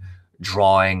there,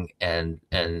 drawing and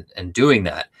doing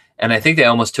that. And I think they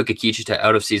almost took Akichita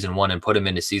out of season 1 and put him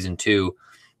into season 2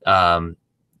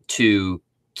 to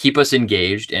keep us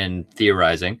engaged and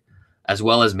theorizing, as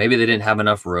well as maybe they didn't have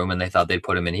enough room and they thought they'd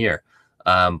put him in here.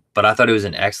 But I thought it was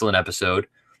an excellent episode,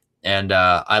 and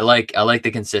I like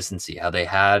the consistency, how they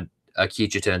had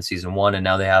Akichita in season 1 and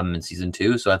now they have him in season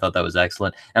 2. So I thought that was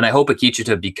excellent, and I hope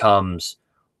Akichita becomes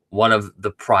one of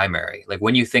the primary. Like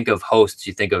when you think of hosts,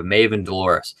 you think of Maeve and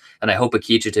Dolores, and I hope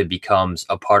Akichita becomes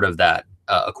a part of that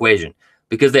equation,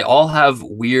 because they all have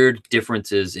weird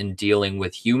differences in dealing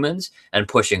with humans and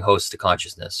pushing hosts to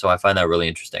consciousness. So I find that really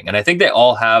interesting. And I think they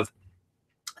all have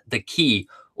the key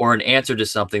or an answer to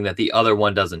something that the other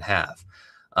one doesn't have.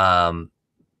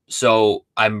 So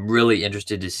I'm really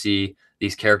interested to see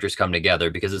these characters come together,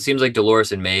 because it seems like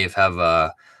Dolores and Maeve have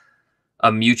a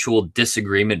mutual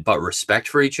disagreement but respect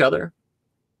for each other.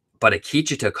 But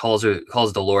Akichita calls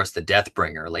Dolores the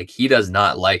Deathbringer. Like, he does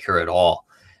not like her at all.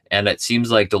 And it seems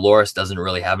like Dolores doesn't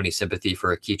really have any sympathy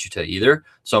for Akichita either.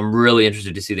 So I'm really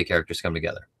interested to see the characters come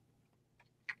together.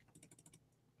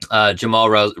 Jamal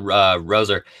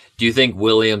Roser, do you think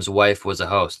William's wife was a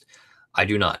host? I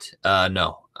do not.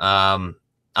 No. I'm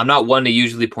not one to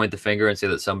usually point the finger and say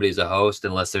that somebody's a host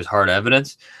unless there's hard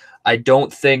evidence. I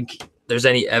don't think there's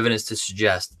any evidence to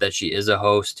suggest that she is a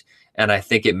host. And I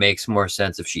think it makes more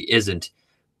sense if she isn't,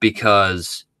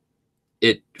 because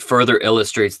it further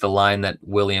illustrates the line that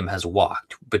William has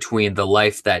walked between the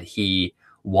life that he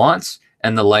wants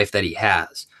and the life that he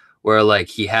has, where like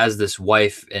he has this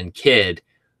wife and kid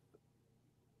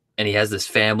and he has this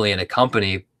family and a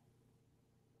company.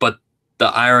 But the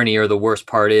irony, or the worst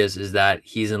part is that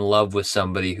he's in love with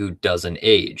somebody who doesn't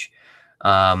age.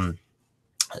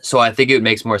 So I think it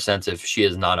makes more sense if she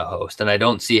is not a host, and I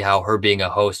don't see how her being a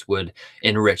host would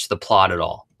enrich the plot at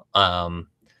all.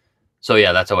 So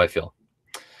yeah, that's how I feel.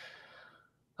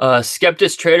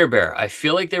 Skeptis Trader Bear, I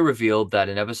feel like they revealed that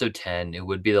in episode 10 it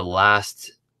would be the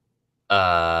last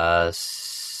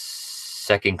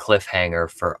second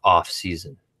cliffhanger for off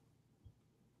season.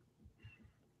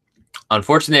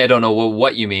 Unfortunately, I don't know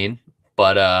what you mean,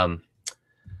 but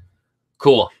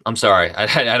cool. I'm sorry.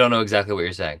 I don't know exactly what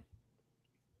you're saying.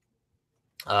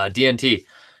 DNT,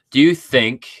 do you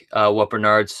think what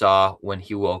Bernard saw when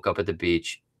he woke up at the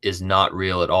beach is not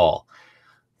real at all?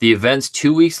 The events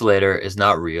 2 weeks later is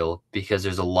not real because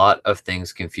there's a lot of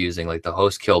things confusing, like the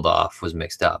host killed off was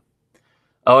mixed up.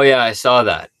 Oh yeah, I saw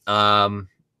that.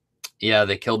 Yeah,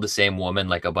 they killed the same woman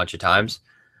like a bunch of times.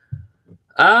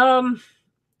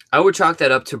 I would chalk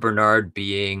that up to Bernard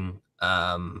being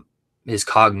his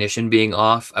cognition being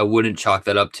off. I wouldn't chalk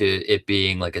that up to it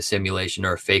being like a simulation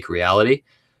or a fake reality,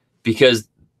 because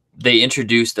they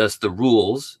introduced us the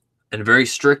rules, and very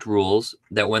strict rules,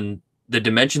 that when the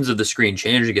dimensions of the screen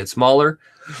change and get smaller,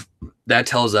 that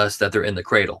tells us that they're in the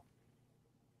cradle.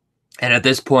 And at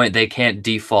this point, they can't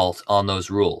default on those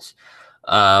rules.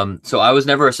 So I was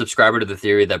never a subscriber to the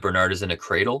theory that Bernard is in a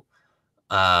cradle.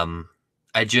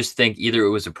 I just think either it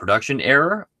was a production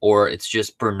error or it's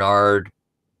just Bernard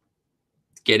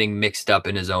getting mixed up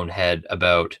in his own head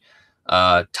about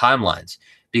timelines,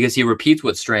 because he repeats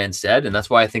what Strand said. And that's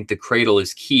why I think the cradle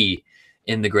is key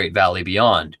in the Great Valley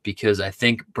Beyond, because I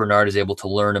think Bernard is able to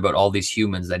learn about all these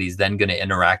humans that he's then going to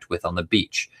interact with on the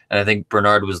beach. And I think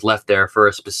Bernard was left there for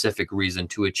a specific reason,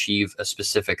 to achieve a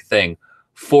specific thing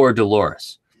for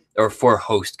Dolores or for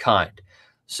host kind.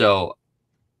 So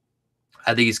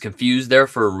I think he's confused there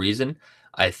for a reason.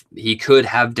 He could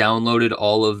have downloaded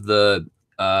all of the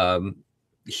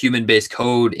human-based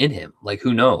code in him. Like,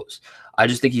 who knows? I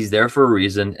just think he's there for a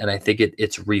reason, and I think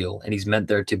it's real, and he's meant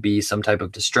there to be some type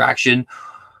of distraction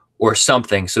or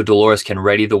something so Dolores can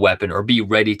ready the weapon or be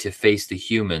ready to face the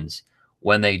humans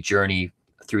when they journey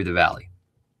through the valley.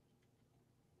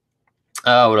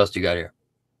 What else do you got here?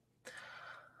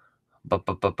 I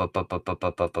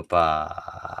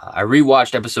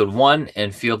rewatched episode 1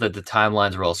 and feel that the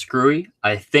timelines are all screwy.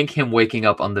 I think him waking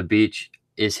up on the beach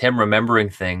is him remembering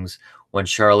things when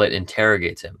Charlotte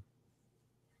interrogates him.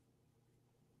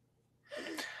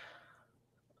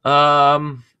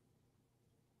 No,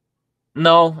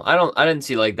 I didn't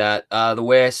see like that. The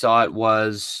way I saw it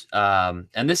was,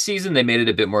 and this season they made it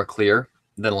a bit more clear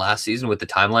than last season with the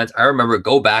timelines. I remember,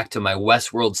 go back to my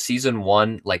Westworld season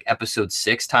 1, like episode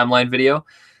 6 timeline video.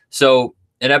 So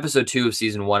in episode 2 of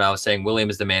season 1, I was saying William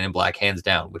is the man in black, hands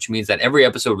down, which means that every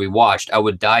episode we watched, I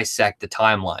would dissect the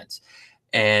timelines,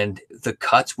 and the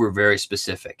cuts were very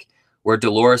specific, where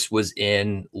Dolores was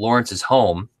in Lawrence's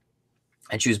home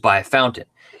and she was by a fountain.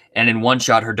 And in one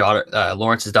shot, her daughter,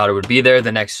 Lawrence's daughter, would be there.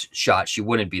 The next shot, she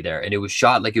wouldn't be there. And it was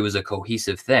shot like it was a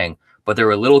cohesive thing. But there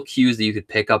were little cues that you could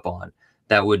pick up on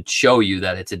that would show you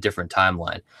that it's a different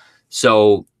timeline.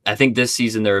 So I think this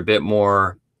season they're a bit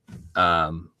more,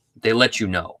 they let you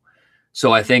know.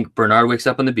 So I think Bernard wakes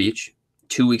up on the beach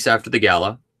 2 weeks after the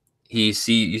gala. You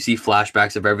see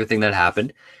flashbacks of everything that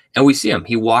happened. And we see him.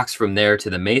 He walks from there to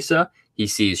the mesa. He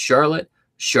sees Charlotte.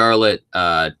 Charlotte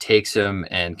takes him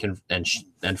and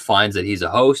finds that he's a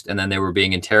host, and then they were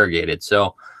being interrogated.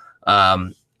 So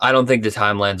I don't think the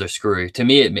timelines are screwy. To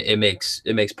me, it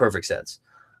makes perfect sense.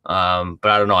 But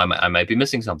I don't know. I might be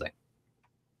missing something.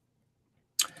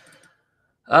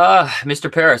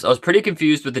 Mr. Paris, I was pretty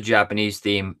confused with the Japanese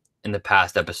theme in the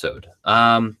past episode.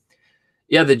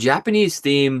 Yeah, the Japanese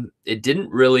theme, it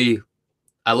didn't really.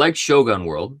 I like Shogun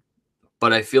World,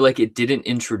 but I feel like it didn't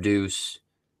introduce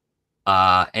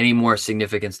any more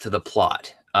significance to the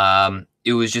plot.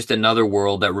 It was just another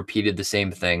world that repeated the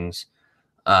same things.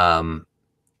 And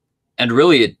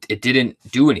really, it didn't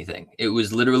do anything. It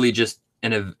was literally just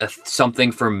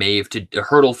something for Maeve a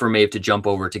hurdle for Maeve to jump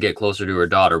over to get closer to her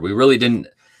daughter.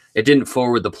 It didn't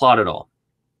forward the plot at all,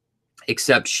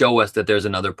 except show us that there's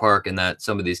another park and that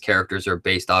some of these characters are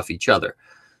based off each other.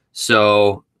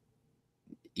 So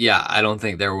yeah, I don't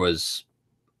think there was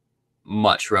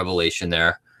much revelation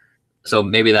there. So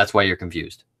maybe that's why you're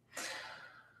confused.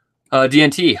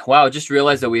 DNT. Wow, just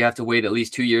realized that we have to wait at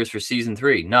least 2 years for season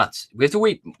 3. Nuts. We have to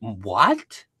wait.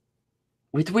 What?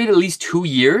 We have to wait at least 2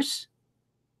 years?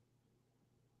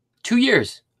 2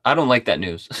 years. I don't like that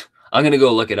news. I'm going to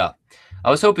go look it up.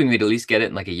 I was hoping we'd at least get it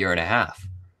in like a year and a half.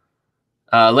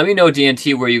 Let me know,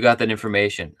 DNT, where you got that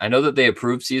information. I know that they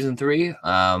approved season 3,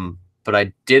 but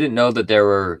I didn't know that they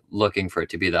were looking for it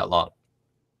to be that long.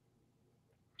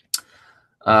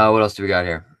 What else do we got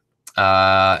here?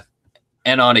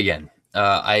 And on again.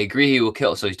 I agree he will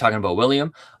kill. So he's talking about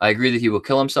William. I agree that he will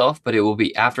kill himself, but it will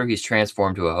be after he's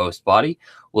transformed to a host body.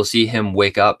 We'll see him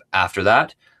wake up after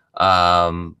that.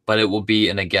 But it will be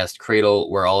in a guest cradle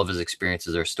where all of his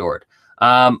experiences are stored.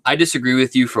 I disagree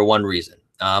with you for one reason.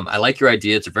 I like your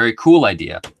idea. It's a very cool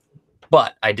idea,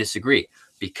 but I disagree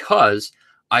because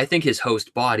I think his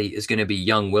host body is going to be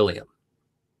young William.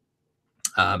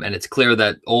 And it's clear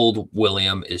that old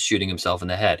William is shooting himself in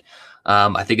the head.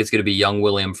 I think it's going to be young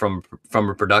William from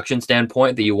a production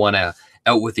standpoint, that you want to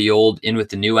out with the old, in with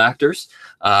the new actors.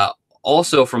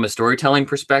 Also, from a storytelling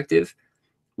perspective,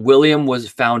 William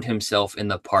found himself in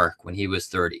the park when he was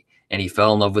 30, and he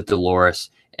fell in love with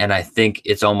Dolores. And I think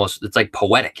it's like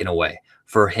poetic in a way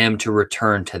for him to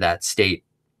return to that state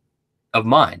of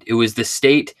mind. It was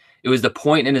the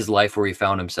point in his life where he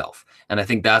found himself. And I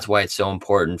think that's why it's so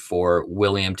important for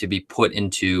William to be put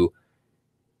into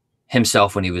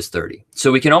himself when he was 30.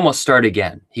 So he can almost start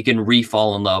again. He can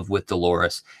re-fall in love with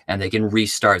Dolores, and they can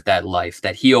restart that life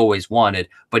that he always wanted,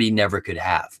 but he never could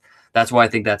have. That's why I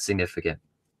think that's significant.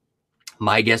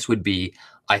 My guess would be,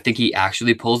 I think he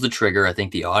actually pulls the trigger. I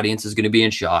think the audience is going to be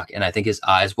in shock, and I think his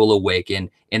eyes will awaken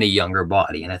in a younger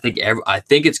body. And I think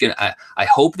it's going to, I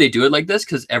hope they do it like this,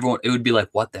 because it would be like,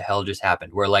 what the hell just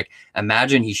happened? Where, like,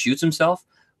 imagine he shoots himself,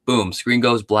 boom, screen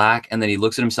goes black, and then he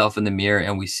looks at himself in the mirror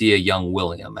and we see a young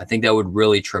William. I think that would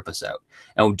really trip us out.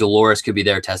 And Dolores could be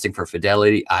there testing for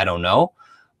fidelity. I don't know,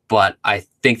 but I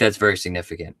think that's very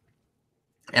significant.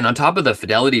 And on top of the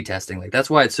fidelity testing, like, that's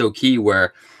why it's so key,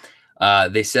 where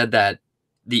they said that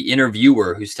the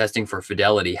interviewer who's testing for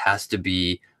fidelity has to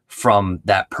be from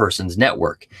that person's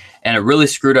network. And it really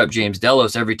screwed up James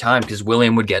Delos every time, because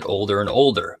William would get older and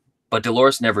older, but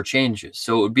Dolores never changes.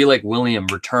 So it would be like William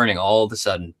returning all of a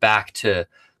sudden back to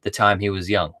the time he was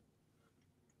young.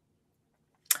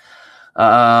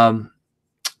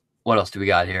 What else do we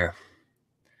got here?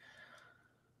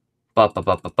 Skeptis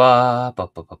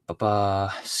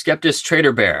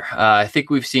Trader Bear. I think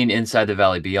we've seen Inside the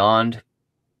Valley Beyond,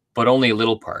 but only a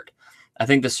little part. I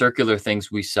think the circular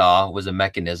things we saw was a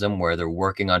mechanism where they're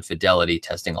working on fidelity,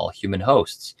 testing all human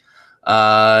hosts.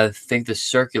 I think the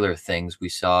circular things we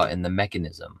saw in the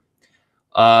mechanism.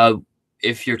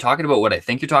 If you're talking about what I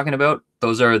think you're talking about,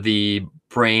 those are the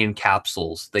brain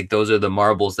capsules. Like those are the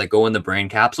marbles that go in the brain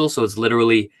capsule. So it's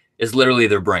literally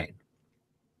their brain.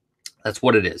 That's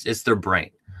what it is. It's their brain.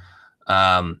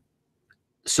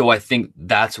 So I think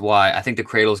that's why I think the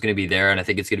cradle is going to be there, and I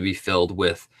think it's going to be filled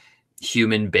with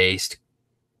human-based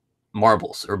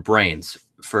marbles or brains,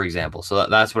 for example. So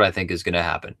that's what I think is going to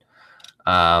happen.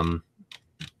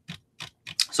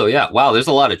 So yeah, wow, there's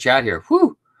a lot of chat here.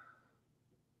 Whew.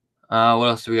 What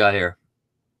else do we got here?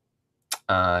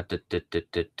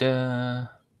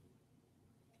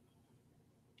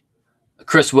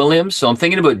 Chris Williams. So I'm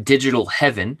thinking about digital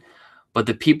heaven, but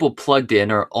the people plugged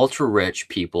in are ultra rich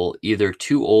people, either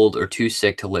too old or too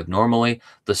sick to live normally,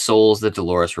 the souls that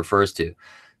Dolores refers to.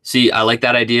 See, I like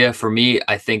that idea. For me,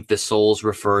 I think the souls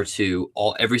refer to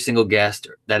every single guest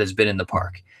that has been in the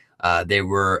park. They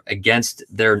were against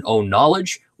their own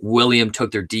knowledge. William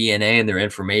took their DNA and their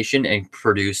information and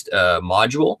produced a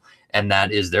module, and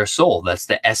that is their soul. That's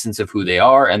the essence of who they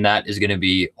are, and that is going to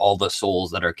be all the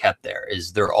souls that are kept there.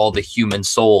 They're all the human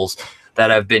souls that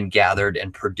have been gathered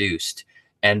and produced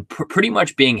and pretty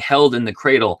much being held in the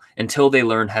cradle until they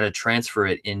learn how to transfer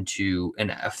it into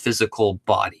a physical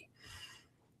body.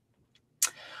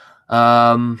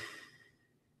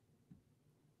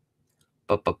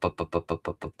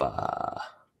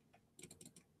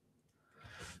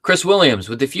 Chris Williams,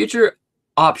 with the future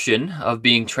option of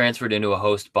being transferred into a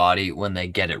host body when they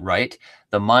get it right,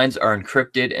 the minds are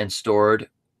encrypted and stored,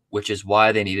 which is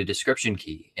why they need a description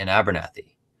key in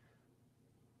Abernathy.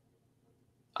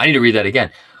 I need to read that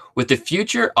again. With the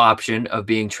future option of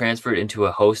being transferred into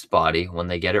a host body when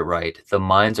they get it right, the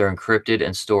minds are encrypted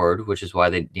and stored, which is why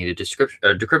they need a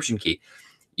decryption key.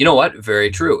 You know what?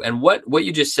 Very true. And what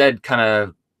you just said kind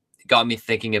of got me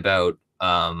thinking about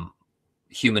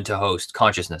human to host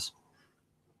consciousness.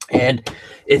 And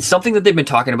it's something that they've been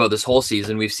talking about this whole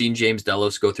season. We've seen James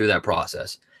Delos go through that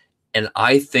process. And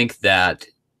I think that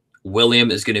William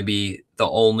is going to be the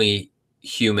only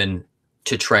human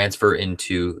to transfer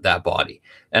into that body.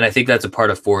 And I think that's a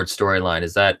part of Ford's storyline,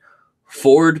 is that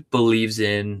Ford believes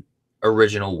in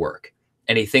original work.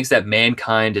 And he thinks that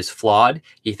mankind is flawed.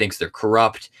 He thinks they're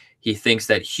corrupt. He thinks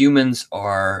that humans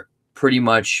are pretty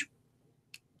much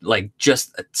like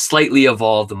just slightly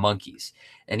evolved monkeys.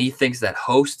 And he thinks that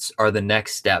hosts are the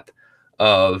next step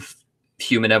of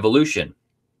human evolution.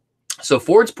 So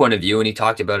Ford's point of view, and he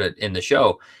talked about it in the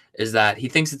show, is that he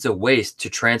thinks it's a waste to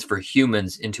transfer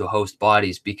humans into host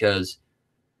bodies because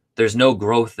there's no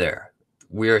growth there.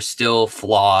 We are still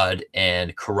flawed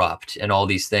and corrupt and all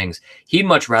these things. He'd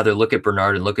much rather look at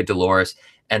Bernard and look at Dolores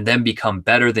and then become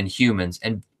better than humans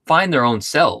and find their own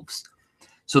selves.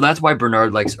 So that's why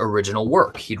Bernard likes original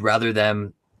work. He'd rather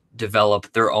them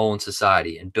develop their own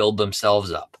society and build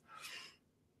themselves up.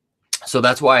 So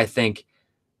that's why I think,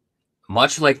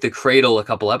 much like the cradle a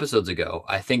couple episodes ago,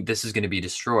 I think this is going to be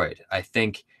destroyed. I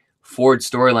think Ford's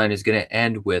storyline is going to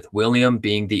end with William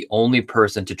being the only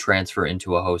person to transfer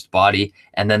into a host body,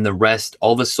 and then the rest,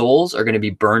 all the souls, are going to be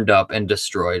burned up and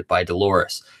destroyed by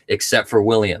Dolores, except for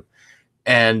William.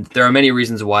 And there are many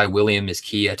reasons why William is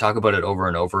key. I talk about it over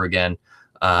and over again.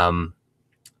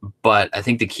 But I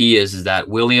think the key is that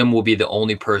William will be the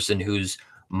only person whose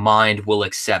mind will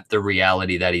accept the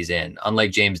reality that he's in,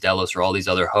 unlike James Delos or all these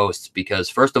other hosts, because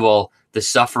first of all, the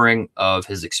suffering of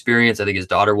his experience, I think his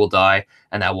daughter will die,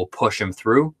 and that will push him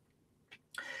through.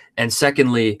 And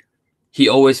secondly, he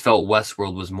always felt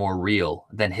Westworld was more real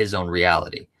than his own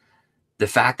reality. The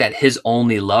fact that his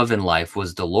only love in life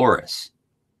was Dolores,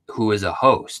 who is a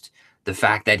host, the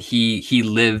fact that he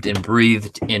lived and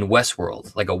breathed in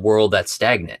Westworld, like a world that's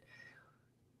stagnant.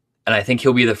 And I think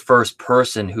he'll be the first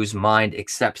person whose mind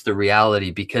accepts the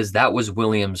reality, because that was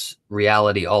William's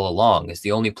reality all along. It's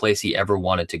the only place he ever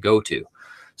wanted to go to.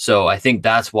 So I think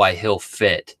that's why he'll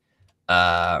fit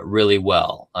really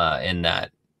well in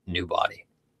that new body.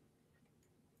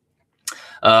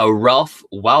 Ralph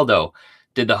Waldo,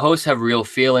 did the hosts have real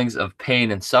feelings of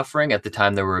pain and suffering at the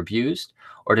time they were abused?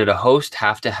 Or did a host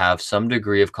have to have some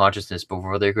degree of consciousness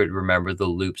before they could remember the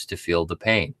loops to feel the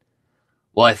pain?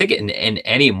 Well, I think in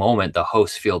any moment, the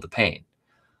hosts feel the pain.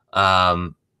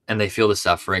 And they feel the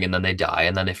suffering, and then they die,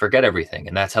 and then they forget everything.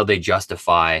 And that's how they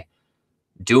justify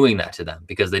doing that to them,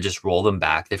 because they just roll them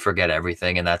back. They forget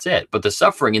everything, and that's it. But the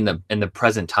suffering in the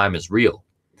present time is real.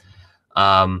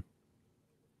 But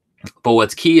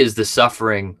what's key is the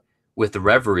suffering with the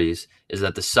reveries is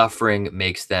that the suffering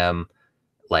makes them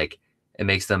it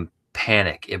makes them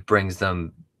panic. It brings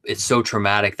them, it's so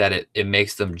traumatic that it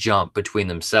makes them jump between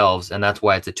themselves. And that's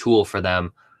why it's a tool for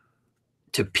them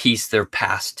to piece their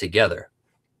past together.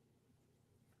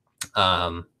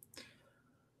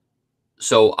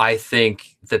 So I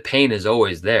think the pain is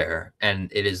always there,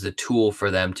 and it is the tool for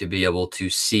them to be able to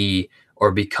see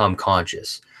or become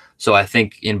conscious. So I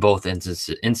think in both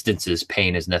instances,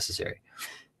 pain is necessary.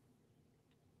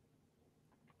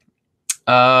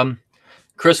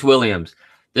 Chris Williams,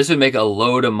 this would make a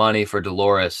load of money for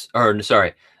Dolores. Or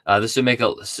sorry, this would make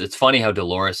it's funny how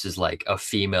Dolores is like a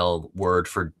female word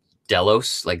for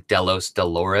Delos, like Delos,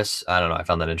 Dolores. I don't know. I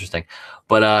found that interesting.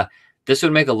 But this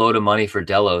would make a load of money for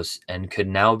Delos and could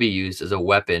now be used as a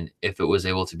weapon if it was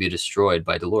able to be destroyed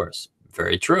by Dolores.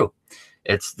 Very true.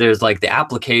 There's like the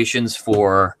applications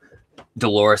for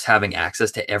Dolores having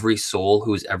access to every soul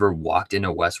who's ever walked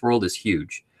into Westworld is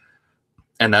huge.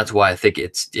 And that's why I think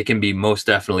it can be most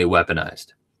definitely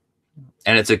weaponized.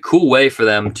 And it's a cool way for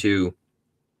them to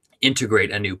integrate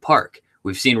a new park.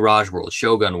 We've seen Raj World,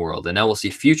 Shogun World, and now we'll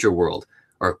see Future World,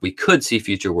 or we could see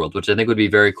Future World, which I think would be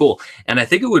very cool. And I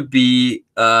think it would be,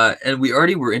 and we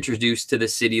already were introduced to the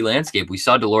city landscape. We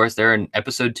saw Dolores there in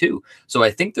episode 2. So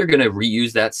I think they're going to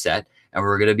reuse that set, and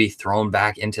we're going to be thrown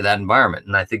back into that environment.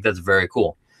 And I think that's very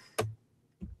cool.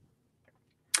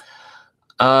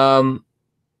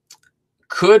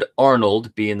 Could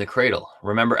Arnold be in the cradle?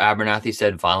 Remember Abernathy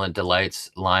said violent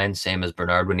delights line, same as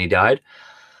Bernard when he died?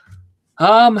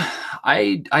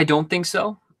 I don't think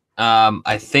so.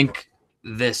 I think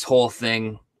this whole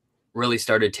thing really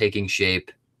started taking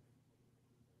shape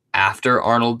after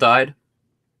Arnold died.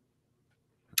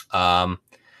 And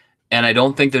I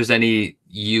don't think there's any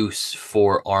use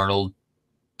for Arnold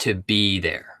to be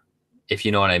there, if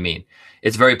you know what I mean.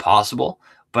 It's very possible,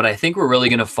 but I think we're really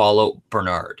going to follow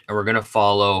Bernard, and we're going to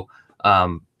follow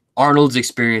Arnold's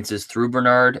experiences through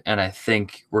Bernard, and I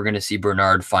think we're going to see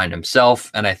Bernard find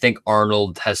himself, and I think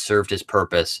Arnold has served his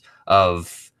purpose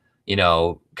of, you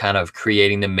know, kind of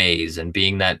creating the maze and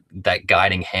being that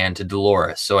guiding hand to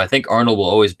Dolores. So I think Arnold will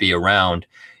always be around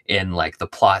in like the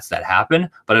plots that happen,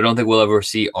 but I don't think we'll ever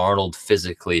see Arnold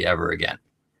physically ever again.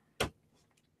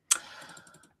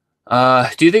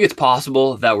 Do you think it's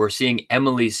possible that we're seeing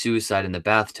Emily's suicide in the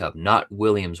bathtub, not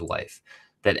William's wife?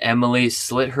 That Emily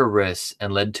slit her wrists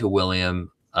and led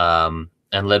William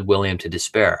to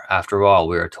despair. After all,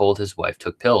 we are told his wife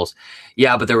took pills.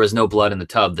 Yeah, but there was no blood in the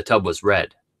tub. The tub was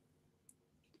red.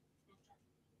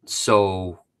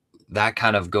 So that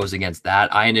kind of goes against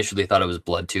that. I initially thought it was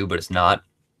blood too, but it's not.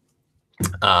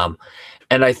 And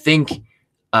I think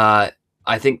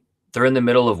they're in the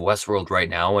middle of Westworld right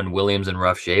now, and William's in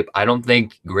rough shape. I don't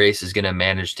think Grace is going to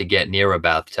manage to get near a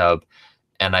bathtub,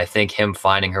 and I think him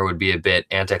finding her would be a bit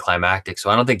anticlimactic. So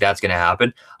I don't think that's going to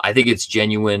happen. I think it's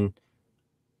genuine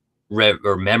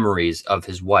memories of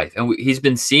his wife, and he's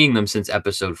been seeing them since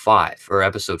episode 5 or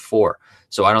episode 4.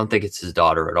 So I don't think it's his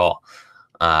daughter at all.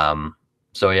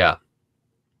 So yeah.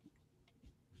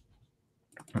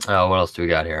 What else do we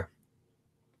got here?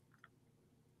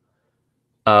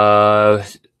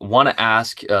 Want to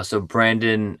ask, so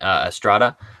Brandon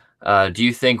Estrada, do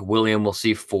you think William will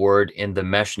see Ford in the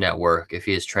mesh network if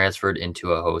he is transferred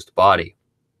into a host body?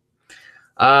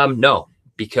 No,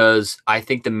 because I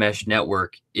think the mesh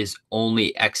network is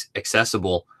only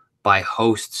accessible by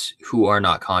hosts who are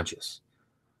not conscious.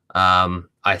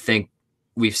 I think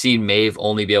we've seen Maeve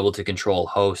only be able to control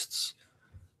hosts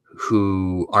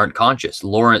who aren't conscious.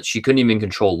 Lawrence, she couldn't even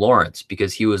control Lawrence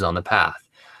because he was on the path.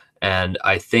 And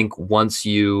I think once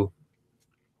you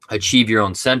achieve your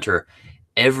own center,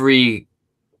 every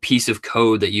piece of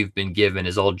code that you've been given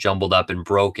is all jumbled up and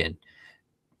broken,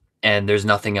 and there's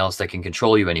nothing else that can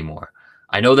control you anymore.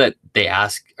 I know that they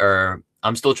ask, or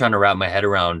I'm still trying to wrap my head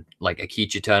around like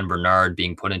Akichita and Bernard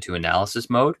being put into analysis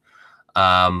mode.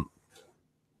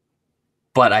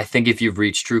 But I think if you've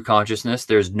reached true consciousness,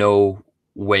 there's no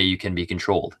way you can be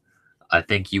controlled. I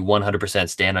think you 100%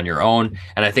 stand on your own.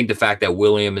 And I think the fact that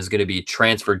William is going to be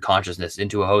transferred consciousness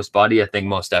into a host body, I think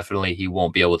most definitely he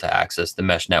won't be able to access the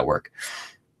mesh network.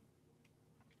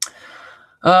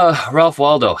 Ralph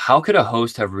Waldo, how could a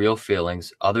host have real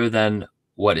feelings other than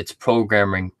what its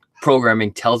programming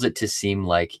tells it to seem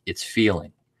like it's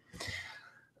feeling?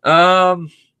 How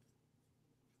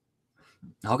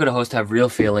could a host have real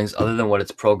feelings other than what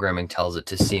its programming tells it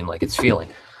to seem like it's feeling?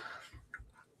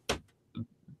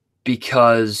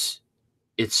 Because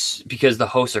the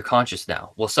hosts are conscious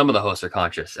now. Well, some of the hosts are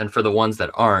conscious, and for the ones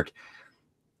that aren't,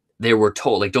 they were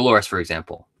told, like Dolores, for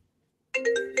example.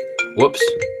 Whoops.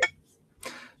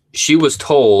 She was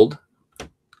told,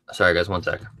 sorry guys, one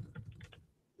sec.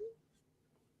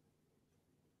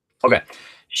 Okay.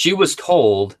 She was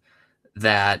told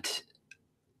that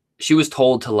she was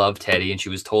told to love Teddy and she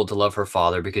was told to love her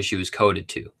father because she was coded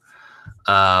to.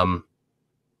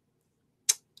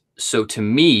 So to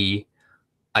me,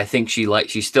 I think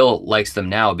she still likes them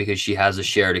now because she has a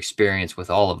shared experience with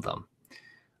all of them.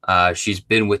 She's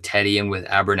been with Teddy and with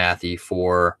Abernathy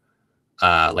for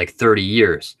like 30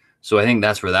 years. So I think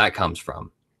that's where that comes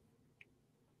from.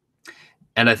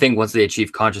 And I think once they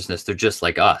achieve consciousness, they're just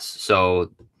like us.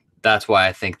 So that's why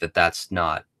I think that that's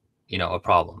not, a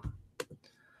problem.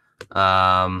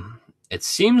 It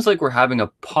seems like we're having a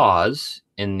pause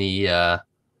in the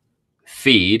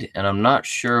feed, and I'm not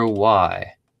sure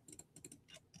why.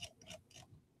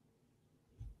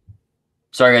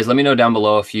 Sorry, guys. Let me know down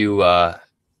below if you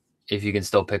can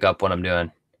still pick up what I'm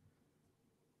doing.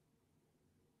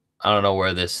 I don't know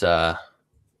where this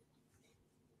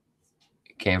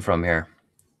came from here.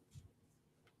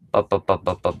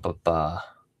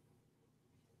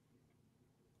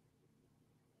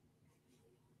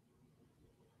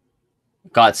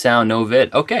 Got sound, no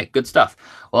vid. Okay, good stuff.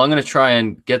 Well, I'm going to try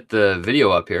and get the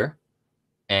video up here,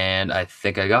 and I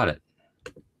think I got it.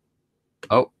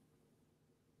 Oh.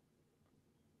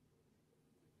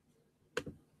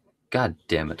 God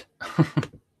damn it.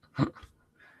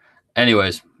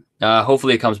 Anyways,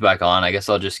 hopefully it comes back on. I guess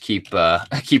I'll just keep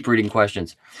reading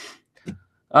questions.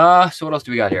 So what else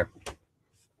do we got here?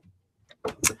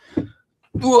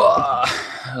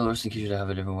 Dolores and Akichita have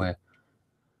a different way.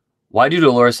 Why do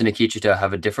Dolores and Akichita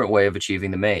have a different way of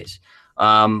achieving the maze?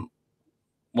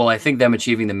 Well, I think them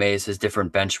achieving the maze has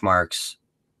different benchmarks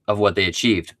of what they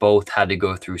achieved. Both had to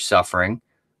go through suffering.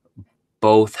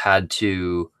 Both had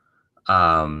to,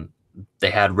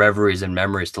 they had reveries and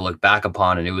memories to look back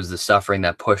upon, and it was the suffering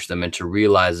that pushed them into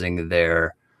realizing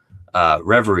their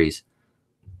reveries.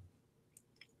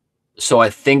 So I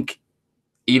think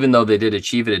even though they did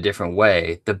achieve it a different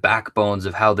way, the backbones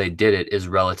of how they did it is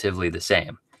relatively the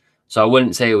same. So I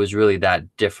wouldn't say it was really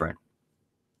that different.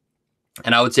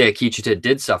 And I would say Akichita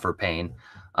did suffer pain.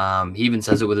 He even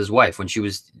says it with his wife when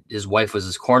his wife was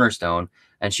his cornerstone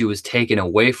and she was taken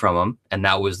away from him. And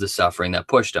that was the suffering that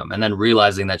pushed him. And then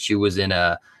realizing that she was in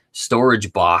a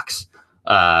storage box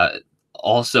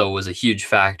also was a huge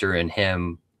factor in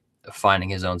him finding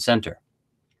his own center.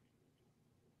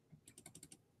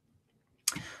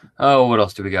 Oh, what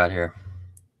else do we got here?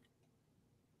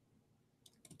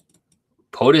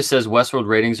 POTUS says Westworld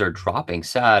ratings are dropping.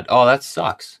 Sad. Oh, that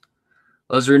sucks.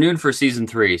 Well, it was renewed for season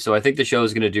 3, so I think the show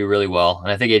is going to do really well,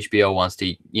 and I think HBO wants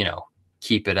to,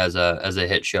 keep it as a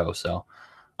hit show. So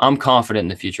I'm confident in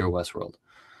the future of Westworld.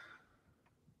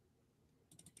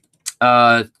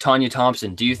 Tanya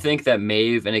Thompson, do you think that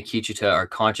Maeve and Akichita are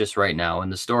conscious right now in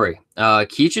the story?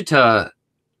 Akichita,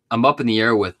 I'm up in the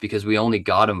air with because we only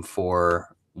got him for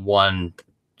one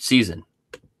season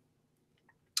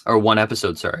or one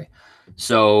episode. Sorry.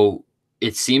 So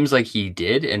it seems like he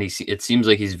did, and it seems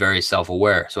like he's very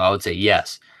self-aware. So I would say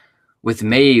yes. With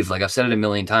Maeve, like I've said it a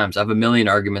million times, I have a million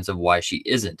arguments of why she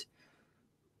isn't.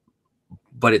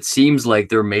 But it seems like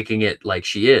they're making it like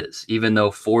she is, even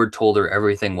though Ford told her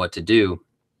everything what to do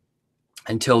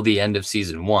until the end of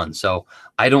season 1. So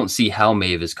I don't see how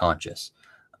Maeve is conscious.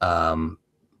 So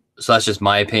that's just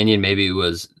my opinion. Maybe it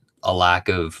was a lack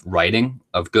of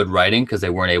good writing, because they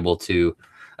weren't able to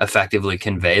effectively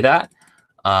convey that.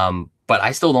 But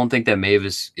I still don't think that Maeve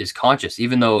is conscious,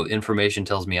 even though information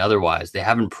tells me otherwise. They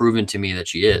haven't proven to me that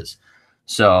she is.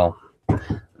 So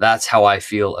that's how I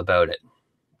feel about it.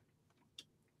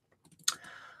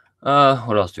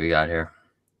 What else do we got here?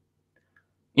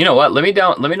 You know what? Let me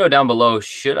know down below.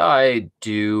 Should I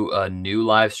do a new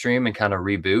live stream and kind of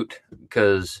reboot?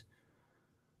 Because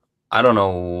I don't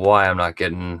know why I'm not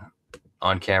getting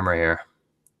on camera here.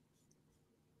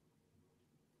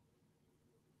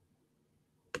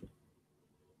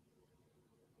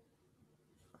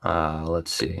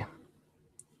 Let's see.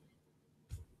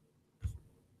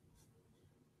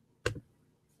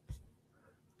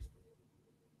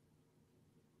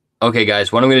 Okay,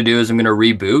 guys, what I'm going to do is I'm going to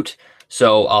reboot.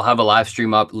 So I'll have a live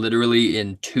stream up literally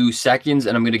in 2 seconds,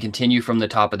 and I'm going to continue from the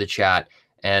top of the chat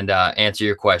and answer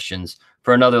your questions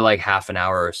for another like half an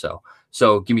hour or so.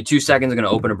 So give me 2 seconds. I'm going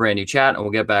to open a brand new chat, and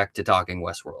we'll get back to talking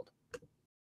Westworld.